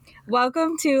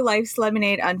Welcome to Life's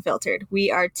Lemonade Unfiltered.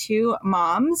 We are two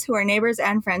moms who are neighbors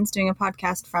and friends doing a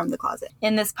podcast from the closet.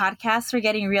 In this podcast, we're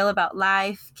getting real about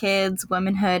life, kids,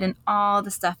 womanhood, and all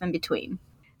the stuff in between.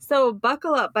 So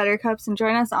buckle up, buttercups, and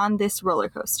join us on this roller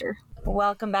coaster.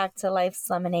 Welcome back to Life's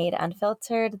Lemonade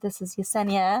Unfiltered. This is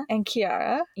Yesenia And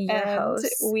Kiara, your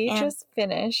host. We just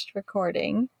finished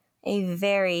recording a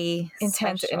very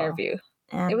intense special interview.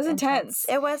 It was intense.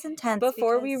 It was intense.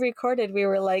 Before we recorded, we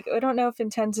were like, I don't know if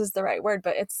intense is the right word,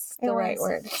 but it's the right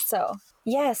word. So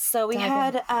yes, so we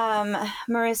had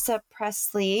Marissa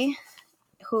Presley,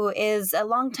 who is a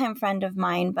longtime friend of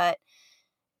mine, but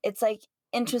it's like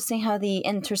interesting how the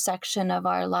intersection of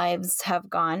our lives have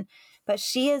gone. But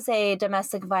she is a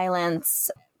domestic violence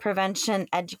prevention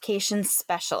education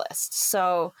specialist.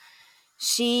 So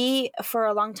she, for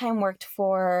a long time, worked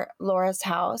for Laura's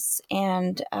House,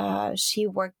 and she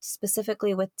worked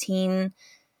specifically with teen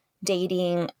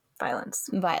dating violence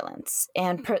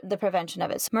and the prevention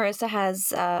of it. So Marissa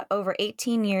has over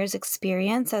 18 years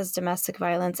experience as domestic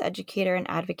violence educator and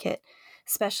advocate,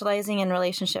 specializing in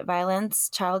relationship violence,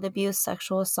 child abuse,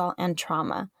 sexual assault, and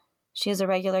trauma. She is a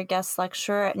regular guest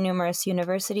lecturer at numerous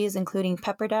universities, including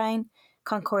Pepperdine,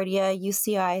 Concordia,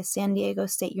 UCI, San Diego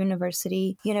State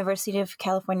University, University of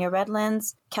California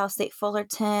Redlands, Cal State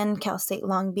Fullerton, Cal State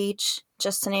Long Beach,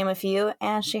 just to name a few.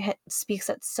 And she speaks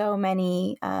at so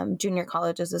many junior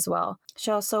colleges as well.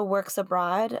 She also works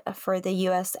abroad for the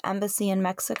U.S. Embassy in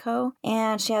Mexico,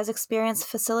 and she has experience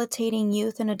facilitating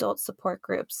youth and adult support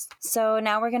groups. So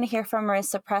now we're going to hear from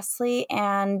Marissa Presley.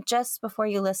 And just before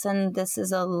you listen, this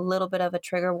is a little bit of a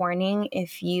trigger warning.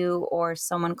 If you or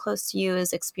someone close to you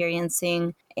is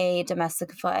experiencing a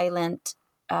domestic violent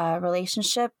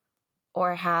relationship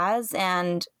or has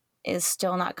and is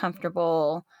still not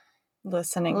comfortable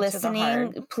listening,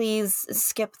 please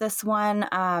skip this one.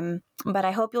 But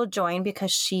I hope you'll join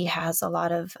because she has a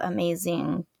lot of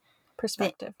amazing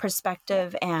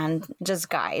perspective and just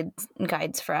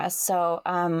guides for us. So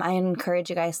I encourage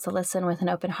you guys to listen with an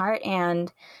open heart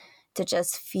and to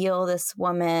just feel this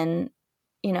woman,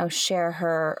 share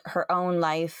her own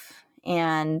life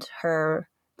and her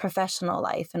professional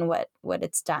life and what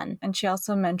it's done. And she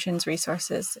also mentions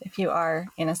resources if you are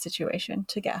in a situation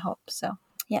to get help. So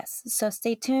yes. So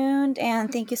stay tuned,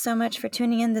 and thank you so much for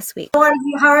tuning in this week.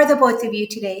 How are the both of you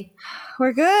today?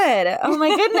 We're good. Oh my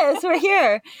goodness, we're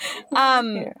here.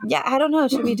 Yeah, I don't know.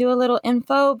 Should we do a little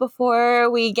info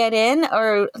before we get in,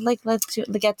 or let's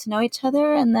get to know each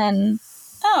other and then?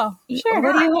 Oh, sure.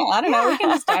 What do you want? I don't know. We can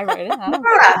just dive right in.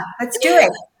 Let's do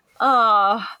it.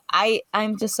 Oh,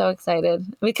 I'm just so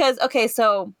excited because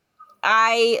so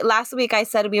last week I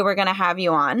said we were going to have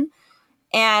you on,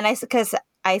 and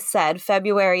I said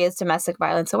February is domestic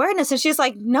violence awareness. And she's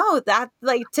like, no, that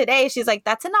today, she's like,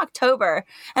 that's in October.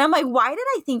 And I'm like, why did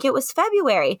I think it was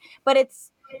February? But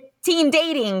it's teen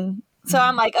dating. So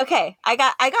I'm like, okay, I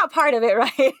got part of it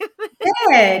right.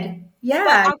 Good.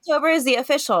 Yeah. But October is the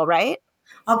official, right?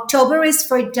 October is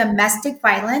for domestic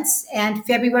violence and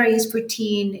February is for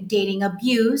teen dating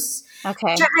abuse.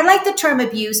 Okay. I like the term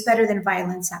abuse better than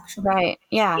violence, actually. Right.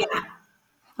 Yeah.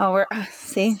 Oh,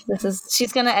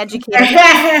 she's going to educate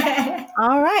us.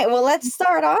 All right. Well, let's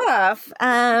start off.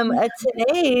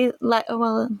 Today, let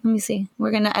me see.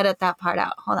 We're going to edit that part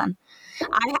out. Hold on.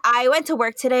 I went to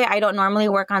work today. I don't normally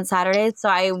work on Saturdays. So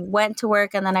I went to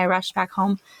work and then I rushed back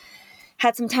home.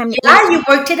 Had some time to eat. You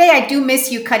work today. I do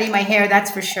miss you cutting my hair.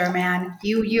 That's for sure, man.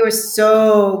 You're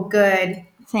so good.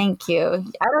 Thank you.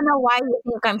 I don't know why you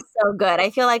think I'm so good.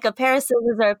 I feel like a pair of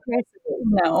scissors are a pair of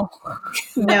scissors.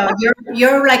 No,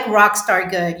 you're like rock star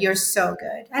good. You're so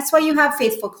good. That's why you have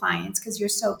faithful clients, because you're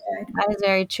so good. That is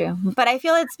very true. But I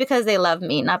feel it's because they love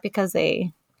me, not because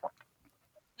they...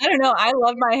 I don't know. I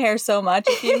love my hair so much.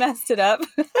 If you messed it up,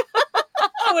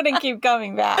 I wouldn't keep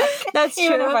coming back. That's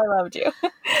even true. if I loved you.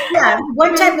 Yeah.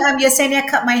 One time, Yesenia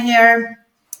cut my hair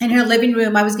in her living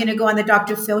room. I was going to go on the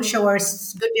Dr. Phil show or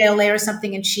Good Day LA or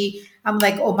something. And I'm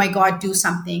like, oh my God, do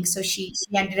something. So she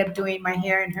ended up doing my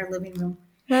hair in her living room.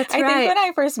 That's right. I think when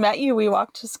I first met you, we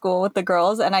walked to school with the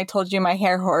girls and I told you my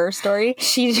hair horror story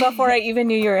before I even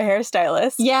knew you were a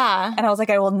hairstylist. Yeah. And I was like,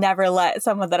 I will never let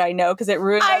someone that I know because it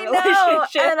ruined our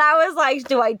relationship. And I was like,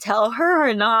 do I tell her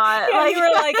or not? Yeah, you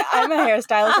were like, I'm a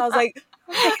hairstylist. I was like,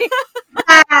 okay.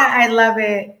 I love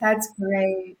it. That's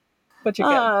great. But you're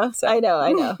good. So. I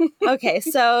know. Okay,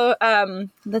 so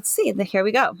let's see. Here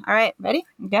we go. All right, ready?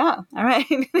 Yeah. All right.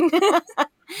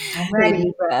 I'm ready.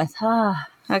 Deep breath.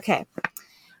 Okay.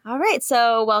 All right,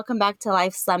 so welcome back to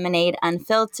Life's Lemonade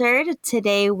Unfiltered.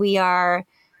 Today we are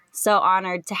so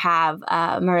honored to have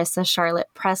Marissa Charlotte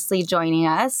Presley joining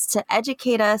us to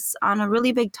educate us on a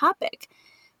really big topic,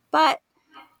 But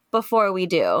before we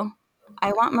do,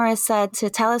 I want Marissa to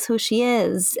tell us who she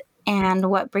is and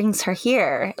what brings her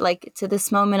here, like to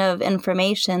this moment of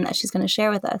information that she's going to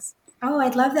share with us. Oh, I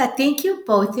love that. Thank you,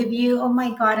 both of you. Oh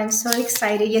my God, I'm so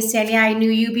excited. Yesenia, I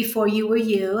knew you before you were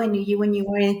you. I knew you when you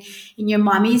were in your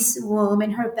mommy's womb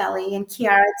in her belly. And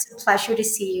Kiara, it's a pleasure to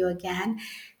see you again.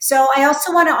 So I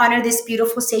also want to honor this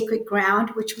beautiful sacred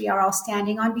ground, which we are all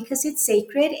standing on because it's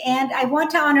sacred. And I want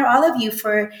to honor all of you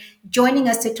for joining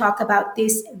us to talk about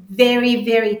this very,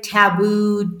 very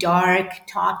taboo, dark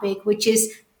topic, which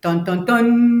is dun dun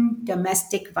dun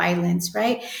domestic violence,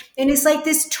 right? And it's like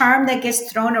this term that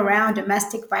gets thrown around,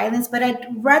 domestic violence, but I'd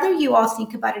rather you all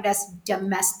think about it as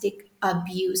domestic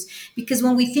abuse, because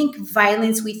when we think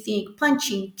violence, we think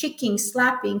punching, kicking,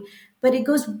 slapping, but it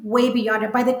goes way beyond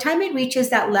it. By the time it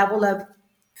reaches that level of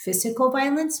physical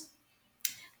violence,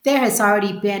 there has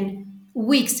already been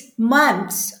weeks,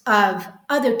 months of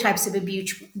other types of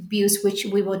abuse, which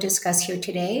we will discuss here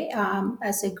today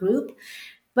as a group.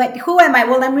 But who am I?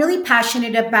 Well, I'm really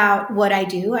passionate about what I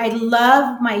do. I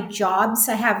love my jobs.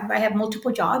 I have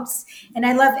multiple jobs, and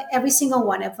I love every single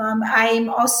one of them. I'm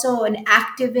also an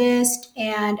activist,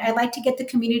 and I like to get the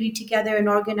community together and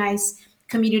organize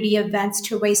community events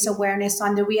to raise awareness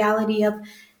on the reality of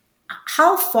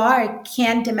how far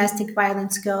can domestic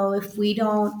violence go if we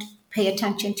don't pay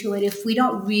attention to it, if we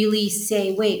don't really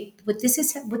say, wait,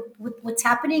 what's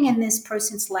happening in this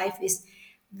person's life is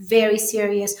very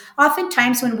serious.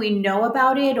 Oftentimes when we know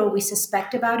about it or we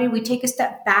suspect about it, we take a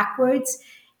step backwards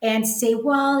and say,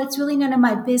 well, it's really none of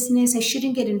my business, I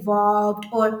shouldn't get involved.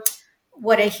 Or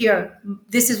what I hear,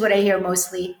 this is what I hear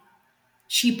mostly: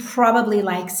 she probably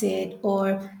likes it,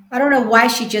 or I don't know why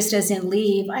she just doesn't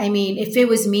leave. I mean, if it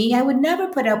was me, I would never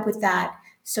put up with that.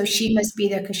 So she must be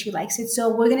there because she likes it.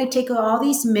 So we're going to take all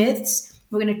these myths,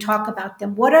 we're going to talk about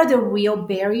them. What are the real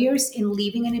barriers in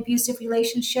leaving an abusive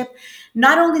relationship?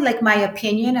 Not only like my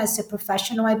opinion as a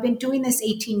professional, I've been doing this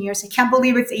 18 years. I can't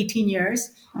believe it's 18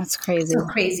 years. That's crazy. So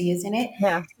crazy, isn't it?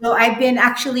 Yeah. So I've been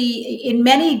actually in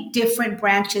many different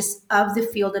branches of the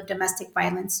field of domestic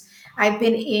violence. I've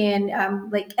been in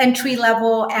like entry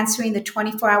level, answering the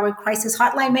 24-hour crisis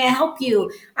hotline. May I help you?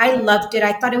 I loved it.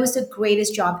 I thought it was the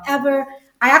greatest job ever.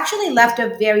 I actually left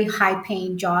a very high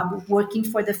paying job working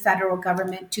for the federal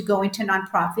government to go into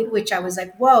nonprofit, which I was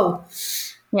like, whoa,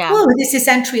 Yeah. oh, this is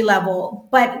entry level.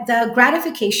 But the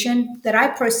gratification that I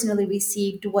personally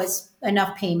received was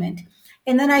enough payment.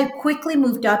 And then I quickly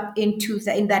moved up in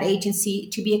that agency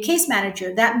to be a case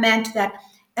manager. That meant that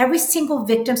every single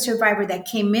victim survivor that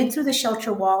came in through the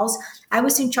shelter walls, I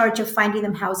was in charge of finding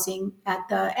them housing at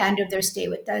the end of their stay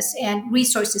with us and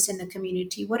resources in the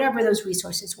community, whatever those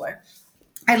resources were.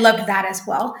 I loved that as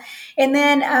well. And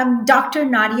then Dr.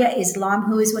 Nadia Islam,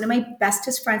 who is one of my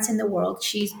bestest friends in the world,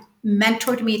 she's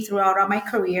mentored me throughout all my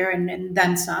career and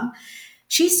then some.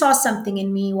 She saw something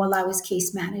in me while I was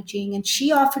case managing, and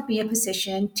she offered me a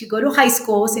position to go to high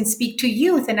schools and speak to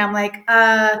youth. And I'm like,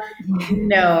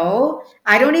 no,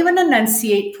 I don't even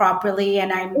enunciate properly,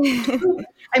 and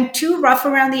I'm too rough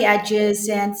around the edges,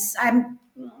 and I'm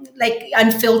like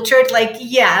unfiltered. Like,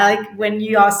 yeah, like when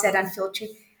you all said unfiltered.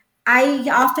 I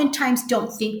oftentimes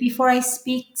don't think before I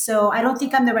speak, so I don't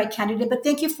think I'm the right candidate. But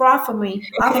thank you for offering me.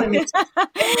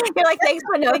 You're like, thanks,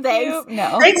 but no thanks.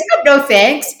 No. Thanks, but no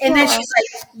thanks. And then Yeah. she's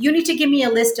like, you need to give me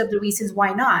a list of the reasons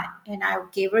why not. And I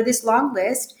gave her this long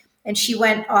list, and she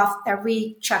went off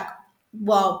every check.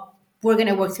 Well, we're going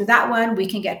to work through that one. We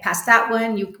can get past that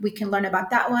one. We can learn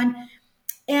about that one.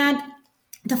 And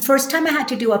the first time I had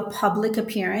to do a public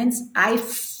appearance, I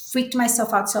freaked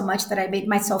myself out so much that I made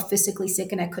myself physically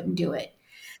sick and I couldn't do it.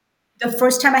 The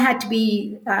first time I had to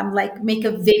be like make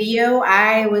a video,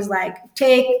 I was like,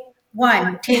 take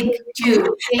one, take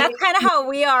two, take. That's kind of how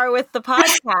we are with the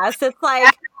podcast. It's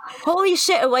like, holy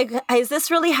shit, like, is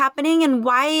this really happening? And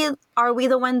why are we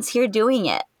the ones here doing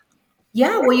it?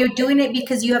 Yeah, well, you're doing it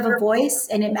because you have a voice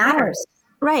and it matters.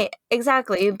 Right,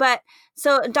 exactly. But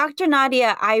so Dr.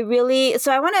 Nadia, I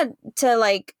wanted to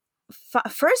like,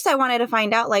 first I wanted to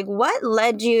find out like what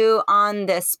led you on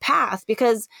this path,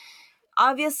 because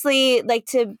obviously like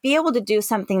to be able to do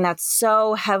something that's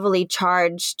so heavily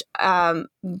charged,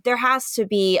 there has to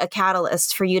be a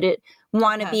catalyst for you to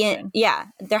want to be in. Yeah,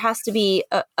 there has to be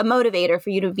a motivator for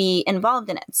you to be involved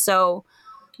in it. So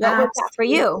what was that for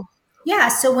you? Yeah,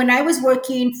 so when I was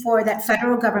working for that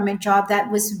federal government job that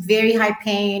was very high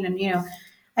paying, and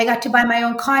I got to buy my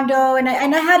own condo, and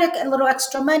I had a little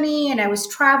extra money, and I was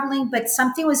traveling, but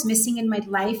something was missing in my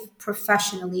life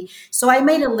professionally. So I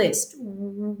made a list.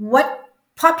 What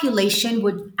population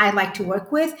would I like to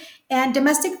work with. And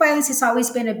domestic violence has always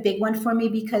been a big one for me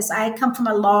because I come from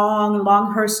a long,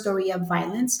 long her story of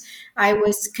violence. I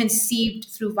was conceived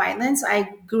through violence. I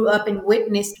grew up and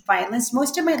witnessed violence.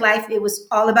 Most of my life, it was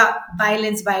all about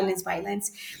violence, violence,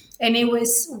 violence. And it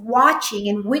was watching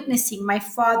and witnessing my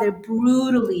father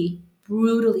brutally,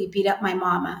 brutally beat up my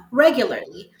mama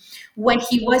regularly. When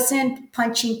he wasn't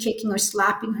punching, kicking, or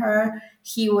slapping her,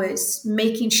 he was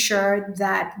making sure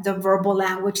that the verbal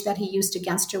language that he used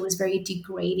against her was very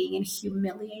degrading and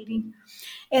humiliating.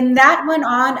 And that went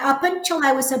on up until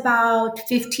I was about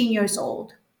 15 years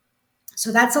old.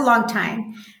 So that's a long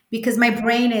time because my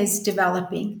brain is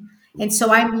developing. And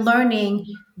so I'm learning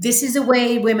this is the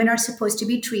way women are supposed to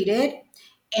be treated.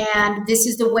 And this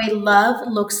is the way love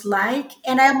looks like.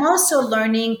 And I'm also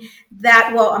learning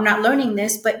that, well, I'm not learning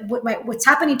this, but what's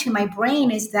happening to my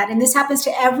brain is that, and this happens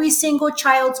to every single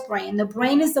child's brain, the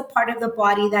brain is the part of the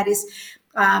body that is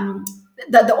um,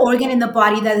 the organ in the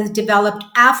body that is developed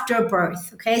after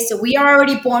birth. Okay. So we are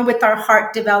already born with our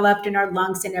heart developed and our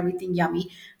lungs and everything yummy.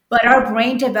 But our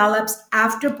brain develops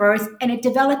after birth, and it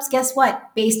develops, guess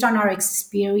what? Based on our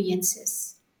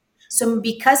experiences. So,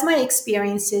 because my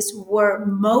experiences were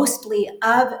mostly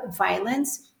of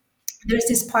violence, there's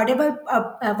this part of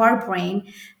our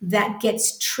brain that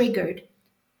gets triggered,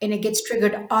 and it gets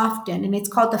triggered often, and it's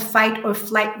called the fight or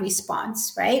flight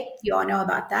response, right? You all know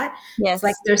about that. It's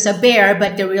like Yes. there's a bear,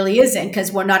 but there really isn't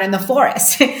because we're not in the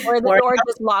forest. Or the We're door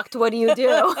just locked. What do you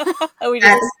do? We just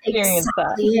That's experienced that.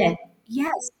 exactly it.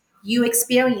 Yes. You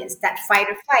experience that fight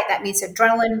or flight. That means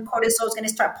adrenaline, cortisol is going to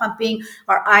start pumping.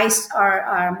 Our eyes,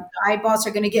 our eyeballs are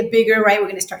going to get bigger, right? We're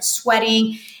going to start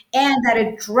sweating. And that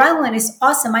adrenaline is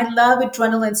awesome. I love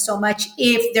adrenaline so much.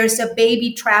 If there's a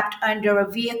baby trapped under a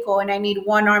vehicle and I need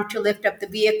one arm to lift up the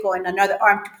vehicle and another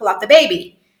arm to pull out the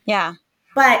baby. Yeah.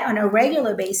 But on a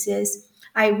regular basis,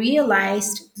 I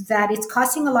realized that it's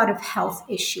causing a lot of health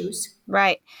issues.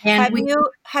 Right. And Have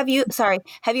you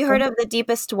heard of The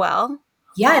Deepest Well?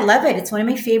 yeah, I love it. It's one of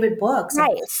my favorite books.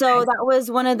 Right. So that was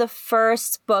one of the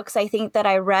first books I think that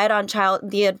I read on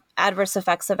the adverse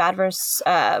effects of adverse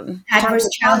Adverse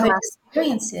childhood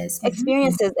experiences.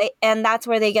 experiences. And that's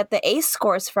where they get the ACE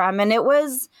scores from. And it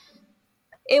was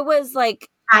like,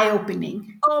 Eye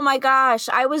opening. oh my gosh,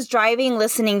 I was driving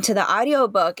listening to the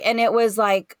audiobook and it was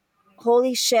like,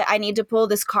 holy shit, I need to pull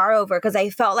this car over because I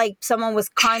felt like someone was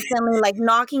constantly like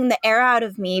knocking the air out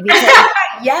of me because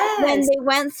Yes. when they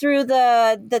went through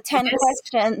the 10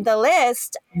 question, the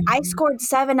list, I scored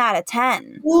 7 out of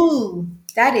 10. Ooh,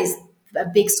 that is a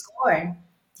big score.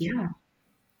 Yeah.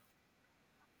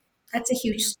 That's a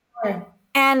huge score.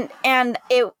 And then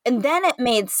it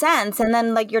made sense. And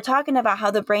then like you're talking about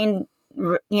how the brain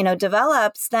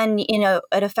develops, then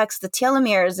it affects the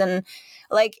telomeres, and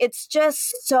like it's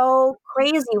just so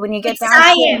crazy when you get It's down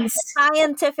science. to the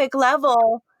scientific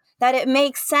level that it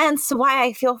makes sense why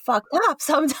I feel fucked up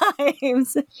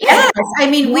sometimes. Yes. I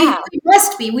mean, Yeah. we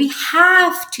must be. We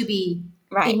have to be,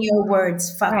 Right. in your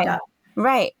words, fucked Right. up.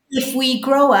 Right. If we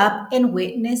grow up and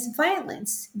witness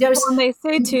violence. There's Well, and they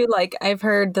say too, like I've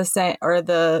heard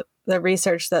the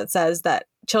research that says that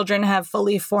children have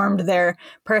fully formed their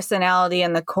personality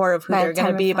and the core of who By they're the going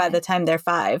to time be of by 5. the time they're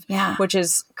 5. Yeah. Which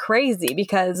is crazy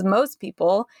because most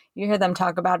people, you hear them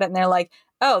talk about it and they're like,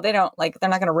 oh, they're not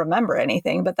going to remember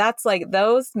anything. But that's like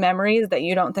those memories that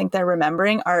you don't think they're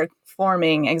remembering are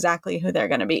forming exactly who they're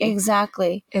going to be.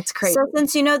 Exactly. It's crazy. So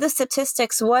since you know the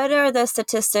statistics, what are the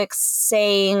statistics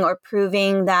saying or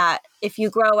proving that if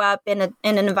you grow up in an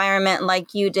environment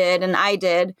like you did and I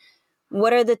did,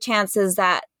 what are the chances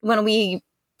that when we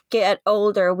get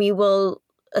older, we will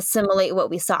assimilate what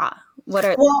we saw? What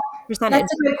are Well, percentage?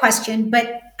 that's a great question,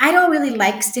 but I don't really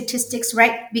like statistics,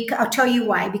 right? Because I'll tell you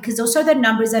why. Because those are the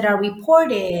numbers that are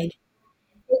reported.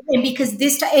 And because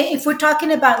if we're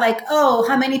talking about like, oh,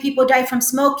 how many people die from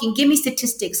smoking, give me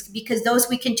statistics because those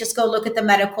we can just go look at the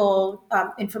medical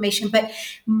information. But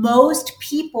most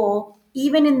people,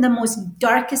 even in the most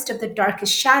darkest of the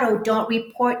darkest shadow, don't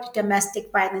report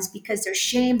domestic violence because there's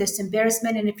shame, there's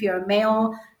embarrassment. And if you're a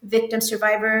male victim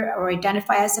survivor or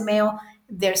identify as a male,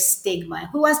 there's stigma.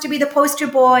 Who wants to be the poster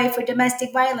boy for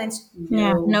domestic violence?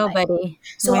 Yeah, Nobody. nobody.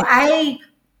 So Right.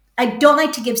 I don't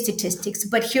like to give statistics,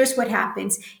 but here's what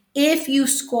happens. If you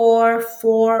score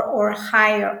 4 or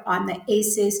higher on the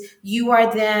ACEs, you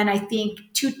are then, I think,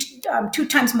 two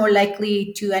times more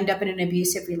likely to end up in an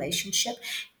abusive relationship.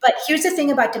 But here's the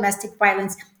thing about domestic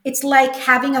violence. It's like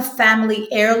having a family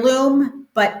heirloom,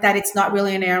 but that it's not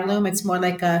really an heirloom. It's more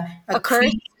like a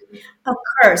curse? a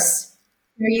curse.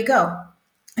 There you go.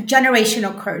 A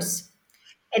generational curse.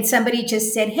 And somebody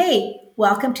just said, hey,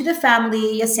 Welcome to the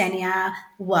family, Yesenia.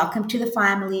 Welcome to the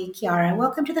family, Kiara.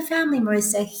 Welcome to the family,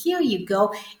 Marissa. Here you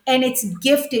go. And it's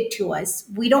gifted to us.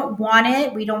 We don't want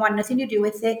it. We don't want nothing to do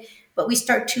with it. But we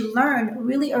start to learn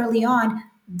really early on,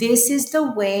 this is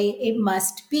the way it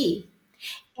must be.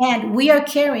 And we are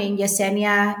carrying,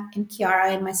 Yesenia and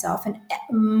Kiara and myself, and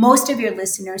most of your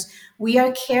listeners, we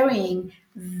are carrying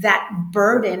that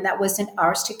burden that wasn't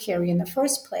ours to carry in the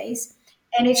first place.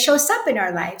 And it shows up in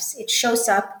our lives. It shows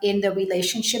up in the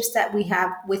relationships that we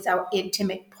have with our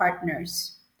intimate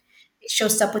partners. It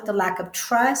shows up with the lack of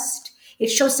trust. It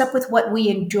shows up with what we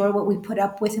endure, what we put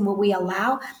up with, and what we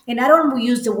allow. And I don't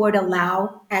use the word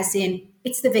allow as in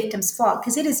it's the victim's fault,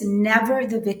 because it is never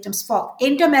the victim's fault.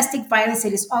 In domestic violence,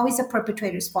 it is always the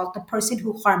perpetrator's fault, the person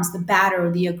who harms, the batter,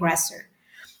 or the aggressor.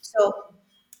 So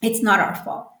it's not our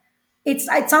fault. It's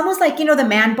almost like, the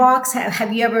man box.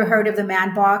 Have you ever heard of the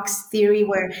man box theory,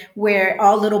 where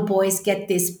all little boys get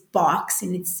this box,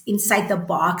 and it's inside the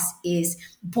box is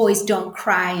boys don't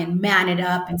cry and man it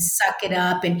up and suck it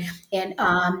up, and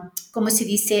como se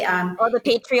dice, Or the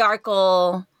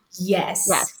patriarchal. yes.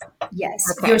 Yes.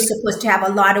 Yes. Okay. You're supposed to have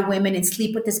a lot of women and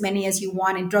sleep with as many as you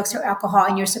want, and drugs or alcohol,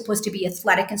 and you're supposed to be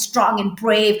athletic and strong and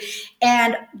brave,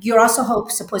 and you're also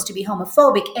supposed to be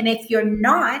homophobic. And if you're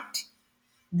not,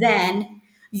 then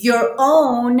your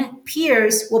own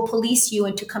peers will police you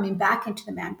into coming back into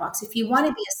the man box if you want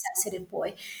to be a sensitive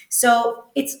boy. So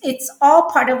it's all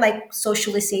part of like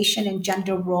socialization and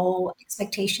gender role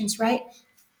expectations, right?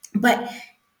 But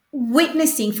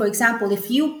witnessing, for example, if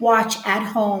you watch at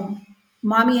home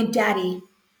mommy and daddy,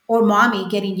 or mommy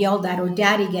getting yelled at or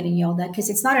daddy getting yelled at, because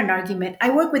it's not an argument. I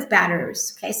work with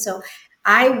batterers. Okay. So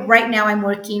right now I'm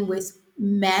working with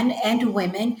men and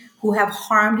women who have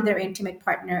harmed their intimate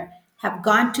partner, have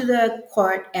gone to the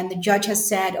court, and the judge has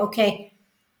said, okay,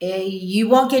 you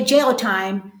won't get jail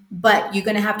time, but you're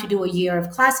going to have to do a year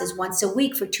of classes once a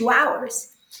week for 2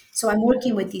 hours. So I'm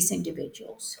working with these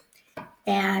individuals.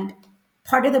 And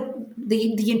part of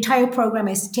the entire program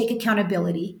is take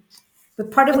accountability.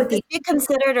 But part of what Would this be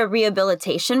considered a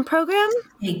rehabilitation program?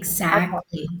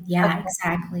 exactly, yeah,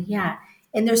 exactly, yeah.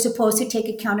 And they're supposed to take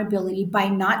accountability by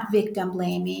not victim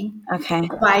blaming, Okay.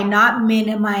 by not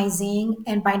minimizing,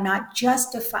 and by not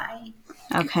justifying.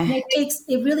 And Okay.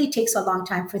 it really takes a long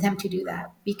time for them to do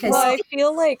that, because Well, I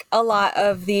feel like a lot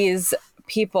of these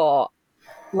people,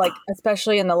 like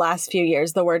especially in the last few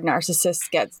years, the word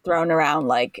narcissist gets thrown around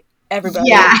like everybody.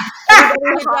 yeah,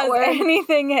 Everybody who does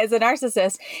anything is a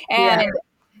narcissist. And Yeah.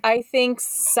 I think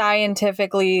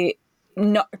scientifically,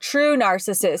 true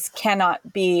narcissists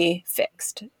cannot be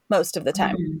fixed most of the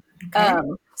time. Okay.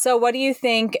 So what do you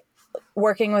think,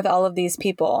 working with all of these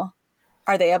people?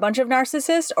 Are they a bunch of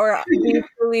narcissists, or do you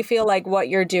truly feel like what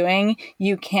you're doing,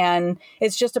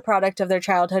 it's just a product of their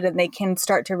childhood and they can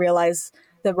start to realize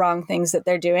the wrong things that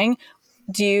they're doing?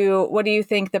 What do you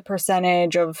think the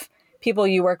percentage of people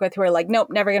you work with who are like, nope,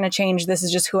 never going to change, this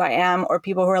is just who I am, or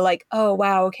people who are like, oh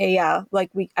wow, okay, yeah, like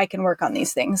I can work on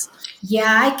these things?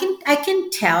 Yeah, I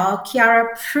can tell, Kiara,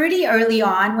 pretty early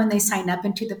on when they sign up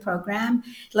into the program.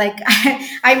 Like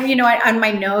I'm, on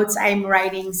my notes, I'm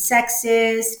writing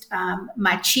sexist,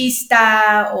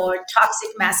 machista, or toxic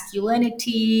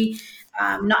masculinity,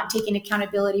 not taking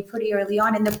accountability pretty early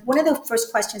on. And one of the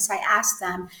first questions I ask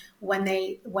them when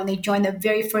they join the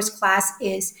very first class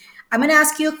is, I'm going to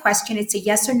ask you a question. It's a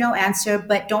yes or no answer,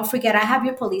 but don't forget, I have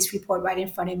your police report right in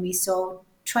front of me. So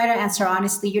try to answer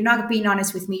honestly. You're not being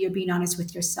honest with me, you're being honest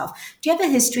with yourself. Do you have a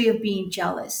history of being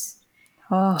jealous?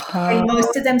 And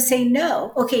most of them say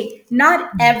no. Okay,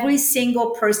 not every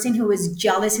single person who is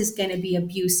jealous is going to be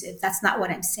abusive. That's not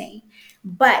what I'm saying.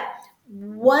 But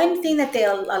one thing that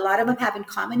a lot of them have in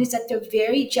common is that they're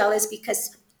very jealous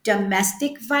because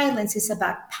domestic violence is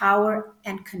about power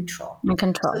and control. And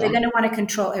control. So they're going to want to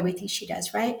control everything she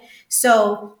does, right?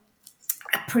 So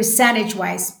percentage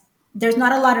wise, there's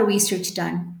not a lot of research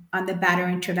done on the batter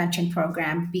intervention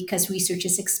program because research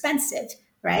is expensive,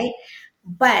 right?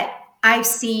 But I've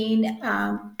seen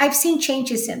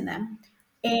changes in them,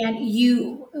 and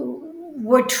you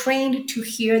were trained to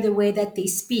hear the way that they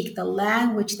speak, the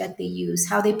language that they use,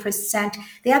 how they present.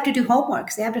 They have to do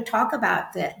homeworks. They have to talk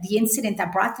about the incident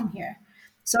that brought them here.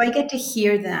 So I get to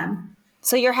hear them.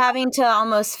 So you're having to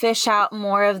almost fish out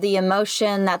more of the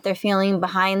emotion that they're feeling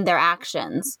behind their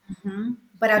actions. Mm-hmm.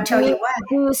 But I'll tell you what.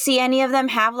 Do you see any of them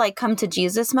have like come to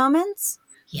Jesus moments?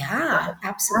 Yeah,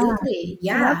 absolutely.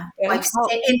 Yeah. Yeah.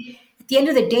 And at the end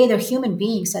of the day, they're human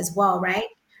beings as well, right?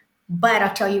 But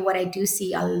I'll tell you what I do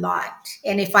see a lot.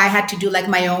 And if I had to do like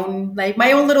my own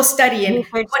little study and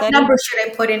Research what study? number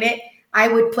should I put in it, I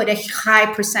would put a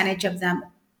high percentage of them,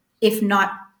 if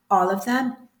not all of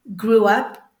them, grew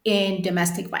up in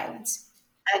domestic violence.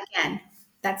 Again,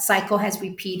 that cycle has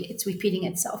repeated, it's repeating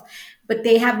itself. But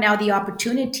they have now the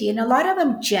opportunity, and a lot of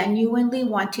them genuinely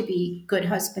want to be good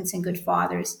husbands and good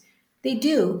fathers. They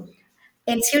do.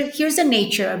 And here's the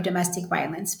nature of domestic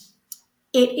violence.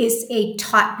 It is a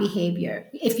taught behavior.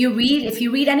 If you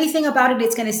read anything about it,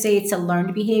 it's going to say it's a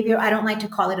learned behavior. I don't like to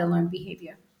call it a learned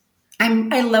behavior.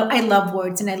 I love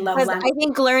words and I love Because I language.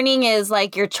 think learning is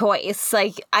like your choice.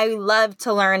 Like I love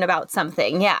to learn about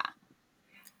something. Yeah.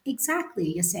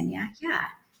 Exactly, Yesenia. Yeah.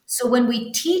 So when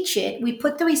we teach it, we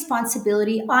put the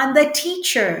responsibility on the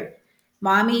teacher.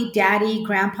 Mommy, daddy,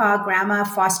 grandpa, grandma,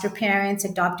 foster parents,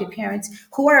 adopted parents,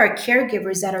 who are our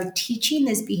caregivers that are teaching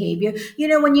this behavior.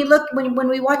 When you look, when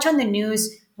we watch on the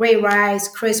news, Ray Rice,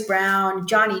 Chris Brown,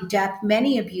 Johnny Depp,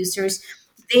 many abusers,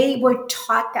 they were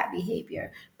taught that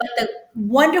behavior. But the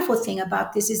wonderful thing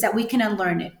about this is that we can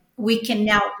unlearn it. We can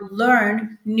now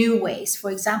learn new ways.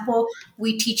 For example,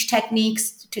 we teach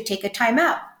techniques to take a time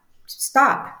out,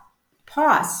 stop,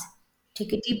 pause,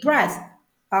 take a deep breath,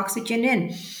 oxygen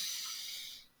in,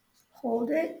 hold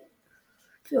it,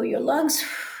 fill your lungs,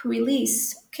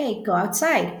 release. Okay, go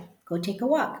outside, go take a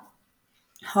walk.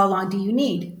 How long do you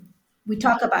need? We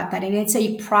talk about that, and it's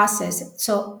a process.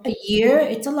 So a year,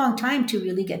 it's a long time to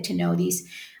really get to know these.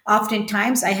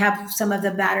 Oftentimes, I have some of the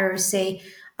batterers say,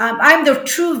 I'm the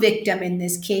true victim in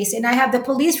this case, and I have the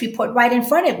police report right in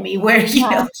front of me where,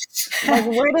 Yeah. Like,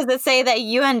 where does it say that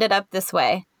you ended up this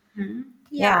way?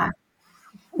 yeah.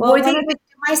 Well, Were one they of the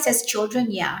victimized as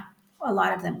children? Yeah, a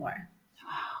lot of them were.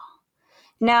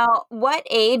 Now, what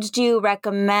age do you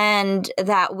recommend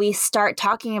that we start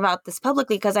talking about this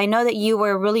publicly? Because I know that you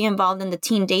were really involved in the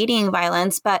teen dating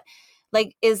violence, but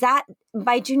like, is that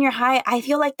by junior high? I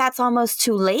feel like that's almost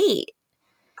too late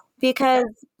because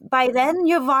by then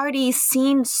you've already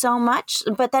seen so much.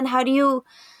 But then how do you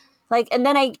like, and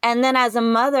then as a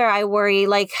mother, I worry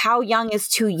like how young is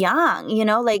too young,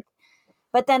 like,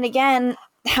 but then again,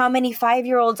 how many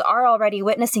 5-year-olds are already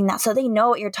witnessing that? So they know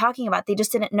what you're talking about. They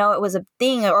just didn't know it was a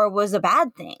thing or was a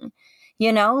bad thing.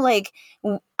 Like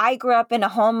I grew up in a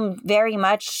home very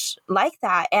much like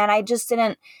that. And I just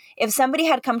didn't, if somebody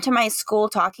had come to my school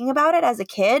talking about it as a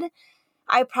kid,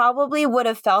 I probably would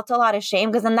have felt a lot of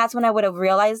shame because then that's when I would have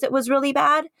realized it was really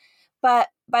bad. But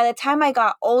by the time I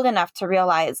got old enough to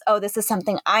realize, oh, this is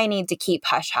something I need to keep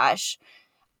hush hush,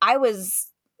 it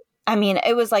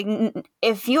was like,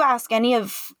 if you ask any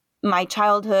of my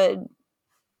childhood,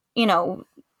 you know,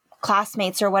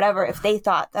 classmates or whatever, if they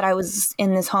thought that I was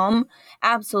in this home,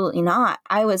 absolutely not.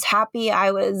 I was happy.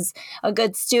 I was a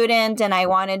good student and I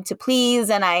wanted to please.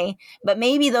 But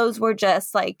maybe those were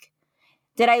just like,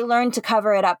 did I learn to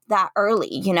cover it up that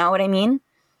early? You know what I mean?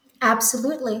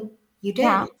 Absolutely, you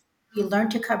Yeah. did. You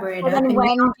learned to cover it Well, up, then and we.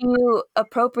 when do you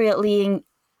appropriately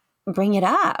bring it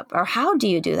up or how do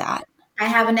you do that? I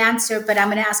have an answer, but I'm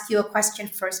going to ask you a question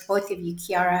first, both of you,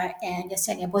 Kiara and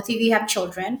Yesenia. Both of you have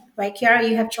children, right? Kiara,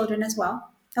 you have children as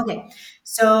well. Okay.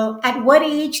 So, at what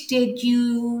age did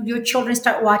your children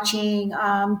start watching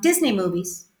Disney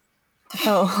movies?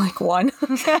 Oh, like one.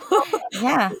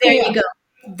 Yeah. There you go.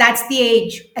 That's the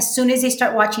age. As soon as they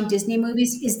start watching Disney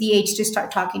movies, is the age to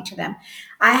start talking to them.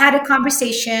 I had a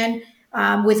conversation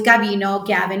with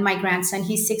Gavin, my grandson.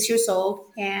 He's 6 years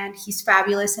old, and he's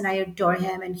fabulous, and I adore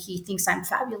him. And he thinks I'm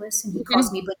fabulous, and he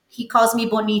calls me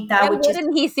bonita, Why which is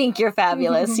wouldn't he think you're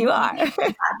fabulous? You are.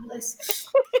 fabulous.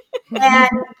 And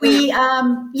we,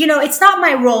 it's not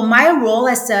my role. My role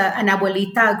as an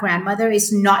abuelita, a grandmother,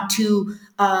 is not to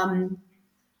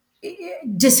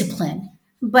discipline,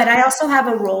 but I also have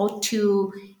a role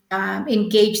to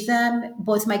engage them,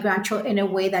 both my grandchildren, in a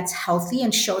way that's healthy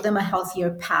and show them a healthier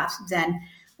path than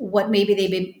what maybe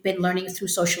they've been learning through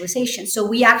socialization. So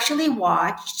we actually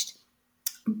watched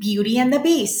Beauty and the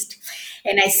Beast.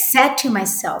 And I said to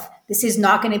myself, this is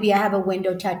not going to be, I have a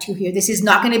window tattoo here. This is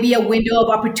not going to be a window of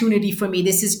opportunity for me.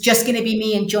 This is just going to be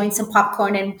me enjoying some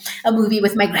popcorn and a movie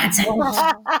with my grandson.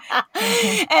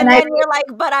 And And then you're like,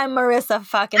 but I'm Marissa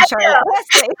fucking Charlotte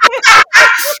Presley.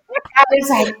 I was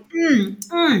like,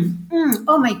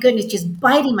 oh my goodness, just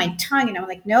biting my tongue. And I'm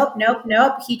like, nope, nope,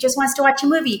 nope. He just wants to watch a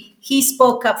movie. He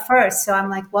spoke up first. So I'm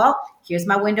like, well, here's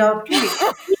my window of opportunity.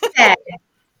 He said,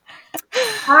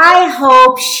 I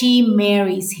hope she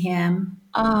marries him.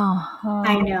 I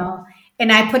Oh. know.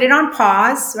 And I put it on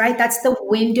pause, right? That's the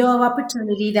window of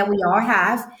opportunity that we all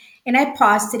have. And I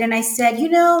paused it and I said,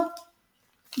 Davino,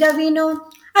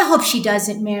 I hope she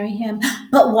doesn't marry him.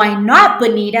 But why not,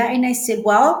 Bonita? And I said,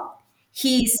 well,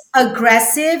 he's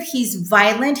aggressive, he's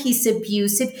violent, he's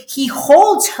abusive. He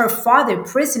holds her father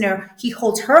prisoner, he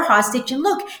holds her hostage. And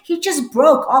look, he just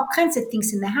broke all kinds of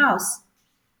things in the house.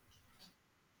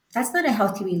 That's not a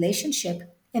healthy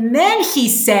relationship. And then he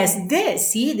says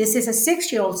this. See, this is a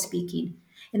 6-year-old speaking.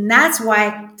 And that's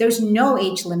why there's no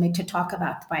age limit to talk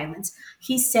about violence.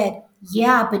 He said,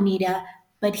 yeah, Benita,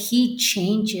 but he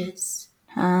changes,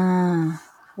 Ah.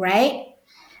 right?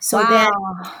 So then,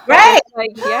 Wow. right? It's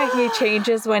like, yeah, he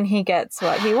changes when he gets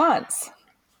what he wants.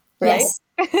 Right? Yes,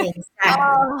 exactly.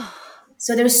 Oh.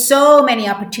 So there's so many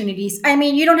opportunities. I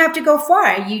mean, you don't have to go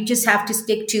far. You just have to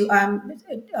stick to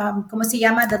 ¿cómo se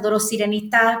llama? The little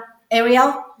sirenita,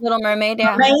 Ariel, Little Mermaid,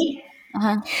 yeah. mermaid. Uh-huh.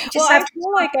 You Well, just I have to.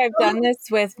 feel like I've done this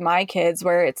with my kids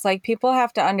where it's like people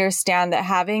have to understand that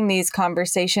having these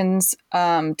conversations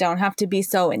don't have to be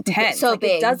so intense. So like,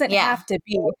 big, it doesn't yeah. have to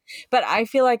be. But I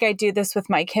feel like I do this with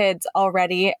my kids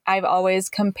already. I've always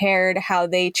compared how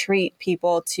they treat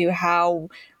people to how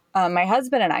my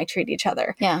husband and I treat each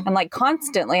other. Yeah. And like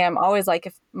constantly, I'm always like,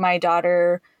 if my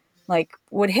daughter like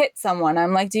would hit someone,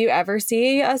 I'm like, do you ever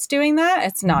see us doing that?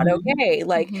 It's not okay.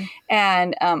 Like,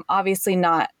 and obviously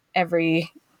not every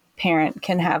parent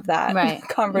can have that Right.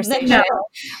 conversation.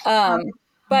 No.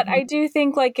 But I do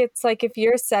think like it's like if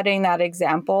you're setting that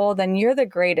example, then you're the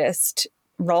greatest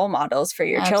role models for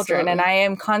your children. And I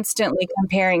am constantly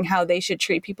comparing how they should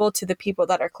treat people to the people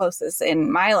that are closest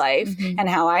in my life and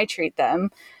how I treat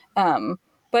them.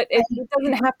 But it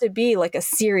doesn't have to be like a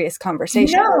serious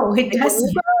conversation. No, it Like, when doesn't.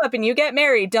 you grow up and you get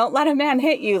married, don't let a man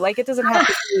hit you. Like, it doesn't have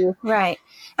to be. Right.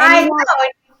 I know.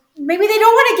 Maybe they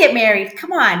don't want to get married.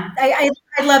 Come on. I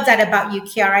love that about you,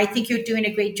 Kiara. I think you're doing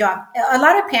a great job. A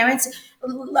lot of parents,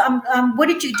 what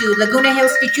did you do? Laguna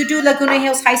Hills? Did you do Laguna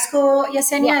Hills High School,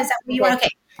 Yesenia? Yeah, Is that where you were? Okay.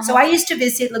 So I used to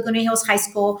visit Laguna Hills High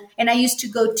School, and I used to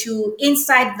go to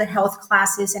inside the health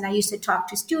classes, and I used to talk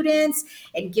to students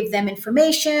and give them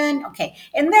information. Okay.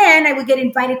 And then I would get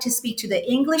invited to speak to the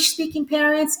English speaking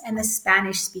parents and the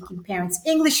Spanish speaking parents.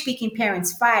 English speaking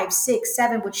parents, 5, 6,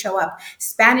 7 would show up.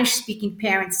 Spanish speaking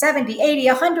parents, 70, 80,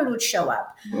 100 would show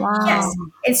up. Wow. Yes.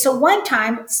 And so one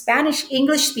time, Spanish,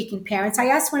 English speaking parents, I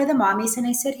asked one of the mommies and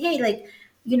I said, hey, like,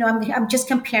 I'm just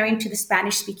comparing to the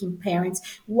Spanish speaking parents.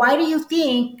 Why do you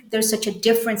think there's such a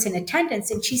difference in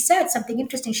attendance? And she said something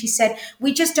interesting. She said,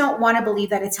 we just don't want to believe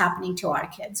that it's happening to our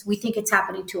kids. We think it's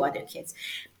happening to other kids.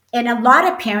 And a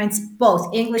lot of parents,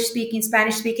 both English speaking,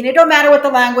 Spanish speaking, it don't matter what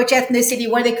the language, ethnicity,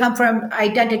 where they come from,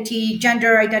 identity,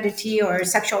 gender identity, or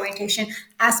sexual orientation,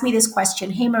 ask me this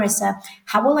question. Hey, Marissa,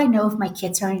 how will I know if my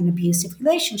kids are in an abusive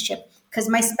relationship? Because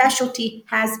my specialty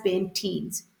has been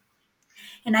teens.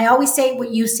 And I always say what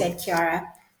you said, Kiara.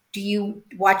 Do you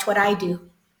watch what I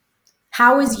do?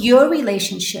 How is your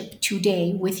relationship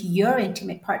today with your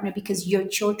intimate partner? Because your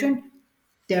children,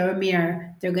 they're a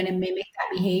mirror. They're going to mimic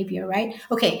that behavior, right?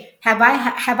 Okay. Have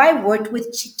I worked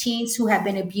with teens who have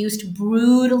been abused,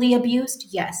 brutally abused?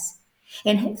 Yes.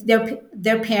 And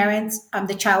their parents,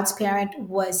 the child's parent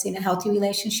was in a healthy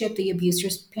relationship. The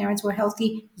abuser's parents were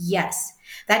healthy. Yes.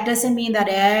 That doesn't mean that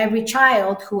every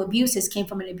child who abuses came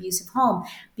from an abusive home,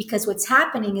 because what's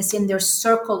happening is in their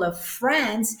circle of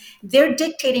friends, they're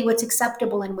dictating what's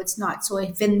acceptable and what's not. So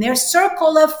if in their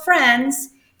circle of friends,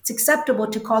 it's acceptable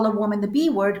to call a woman the B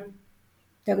word,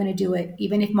 they're going to do it,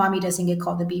 even if mommy doesn't get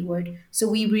called the B word. So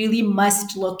we really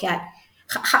must look at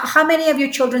how many of your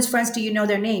children's friends do you know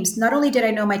their names? Not only did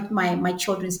I know my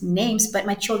children's names, but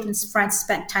my children's friends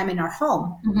spent time in our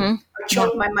home.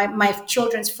 My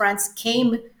children's friends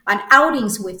came on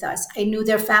outings with us. I knew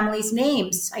their families'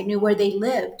 names. I knew where they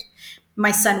lived.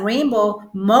 My son Rainbow,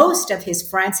 most of his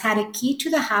friends had a key to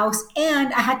the house,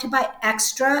 and I had to buy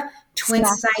extra twin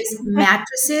size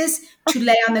mattresses to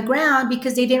lay on the ground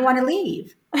because they didn't want to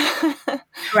leave.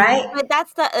 Right? But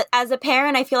that's as a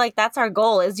parent, I feel like that's our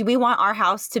goal, is we want our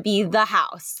house to be the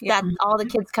house that all the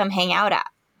kids come hang out at.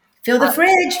 Fill the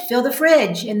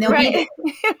fridge, and they'll be there.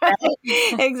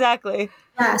 Right? Exactly.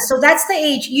 Yeah, so that's the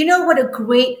age. You know what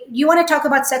you want to talk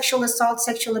about sexual assault,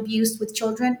 sexual abuse with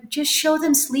children? Just show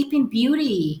them Sleeping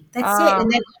Beauty. That's it.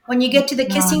 And then when you get to the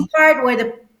kissing part where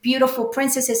the beautiful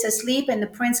princess is asleep and the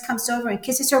prince comes over and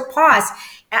kisses her paws.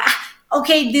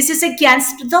 Okay, this is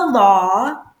against the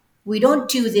law. We don't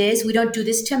do this. We don't do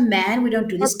this to men. We don't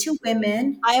do this to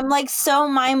women. I am like so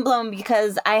mind blown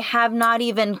because I have not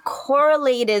even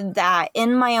correlated that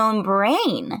in my own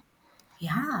brain.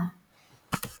 Yeah.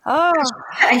 Oh,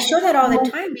 I show that all the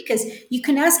time because you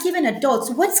can ask even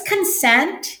adults, what's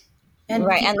consent? And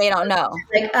they don't know.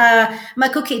 Like, I'm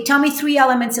like, okay, tell me 3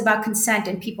 elements about consent.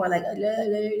 And people are like,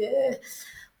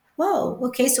 Whoa,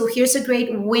 okay, so here's a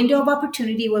great window of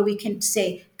opportunity where we can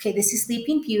say, okay, this is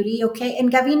Sleeping Beauty, okay,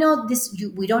 and Gavino,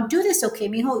 we don't do this, okay,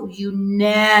 mijo, you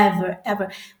never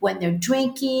ever, when they're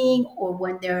drinking or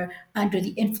when they're under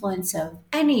the influence of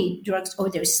any drugs or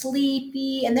they're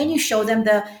sleepy, and then you show them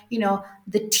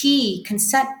the tea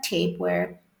consent tape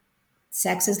where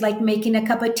sex is like making a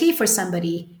cup of tea for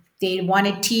somebody. They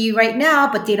wanted tea right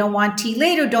now, but they don't want tea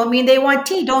later. Don't mean they want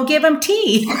tea. Don't give them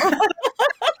tea.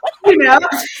 you know,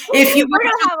 if you We're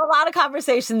gonna have a lot of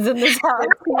conversations in this house.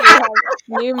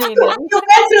 New meaning. you went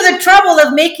through the trouble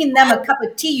of making them a cup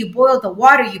of tea, you boiled the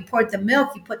water, you poured the milk,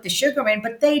 you put the sugar in,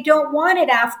 but they don't want it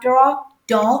after all.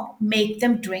 Don't make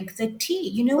them drink the tea.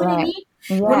 You know what I Right. mean?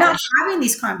 Yeah. We're not having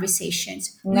these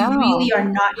conversations. We No. really are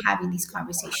not having these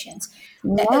conversations.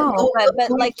 No,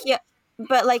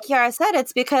 but like Kiara said,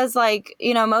 it's because like,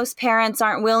 most parents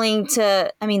aren't willing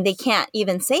to, I mean, they can't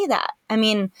even say that. I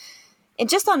mean, it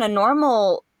just on a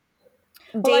normal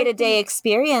day-to-day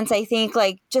experience, I think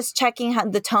like just checking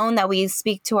the tone that we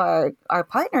speak to our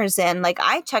partners in, like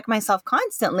I check myself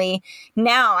constantly.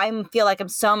 Now I feel like I'm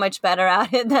so much better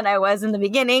at it than I was in the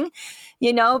beginning,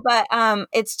 but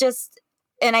it's just,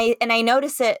 and I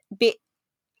notice it,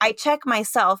 I check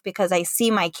myself because I see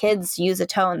my kids use a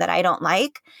tone that I don't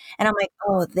like. And I'm like,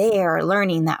 oh, they are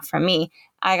learning that from me.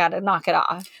 I got to knock it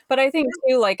off. But I think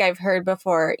too, like I've heard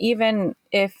before, even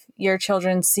if your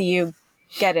children see you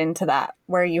get into that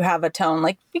where you have a tone,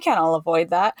 like we can't all avoid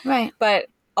that. Right. But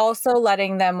also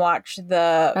letting them watch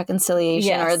the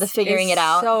reconciliation or the figuring it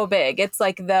out. So big. It's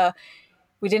like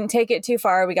we didn't take it too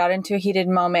far. We got into a heated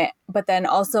moment, but then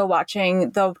also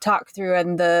watching the talk through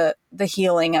and the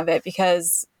healing of it,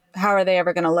 because how are they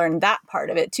ever going to learn that part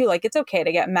of it too? Like, it's okay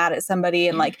to get mad at somebody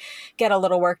and like get a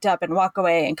little worked up and walk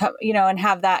away and come, and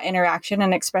have that interaction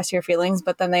and express your feelings.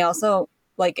 But then they also,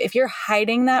 like, if you're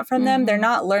hiding that from them, they're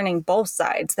not learning both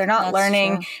sides. They're not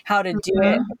learning how to do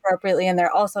it appropriately. And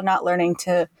they're also not learning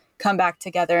to come back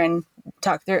together and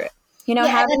talk through it.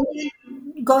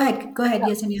 Go ahead.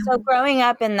 Yes, Anya. So growing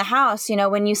up in the house,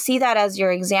 when you see that as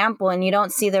your example and you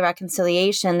don't see the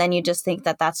reconciliation, then you just think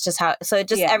that that's just how, so it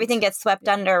just, everything gets swept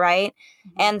under, right?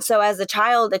 And so as a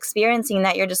child experiencing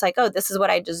that, you're just like, oh, this is what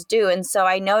I just do. And so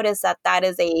I noticed that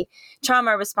is a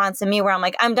trauma response in me where I'm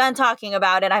like, I'm done talking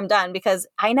about it. I'm done, because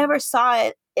I never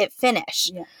saw it finish,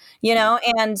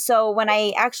 And so when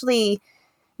I actually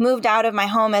moved out of my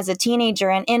home as a teenager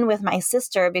and in with my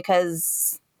sister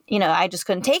because I just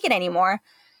couldn't take it anymore.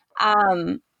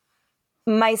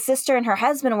 My sister and her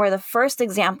husband were the first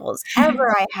examples ever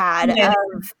I had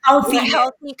of what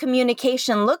healthy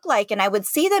communication looked like. And I would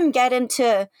see them get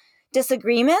into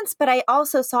disagreements, but I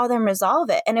also saw them resolve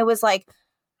it. And it was like,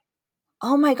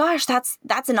 oh my gosh, that's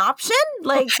an option.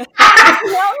 Like, Such a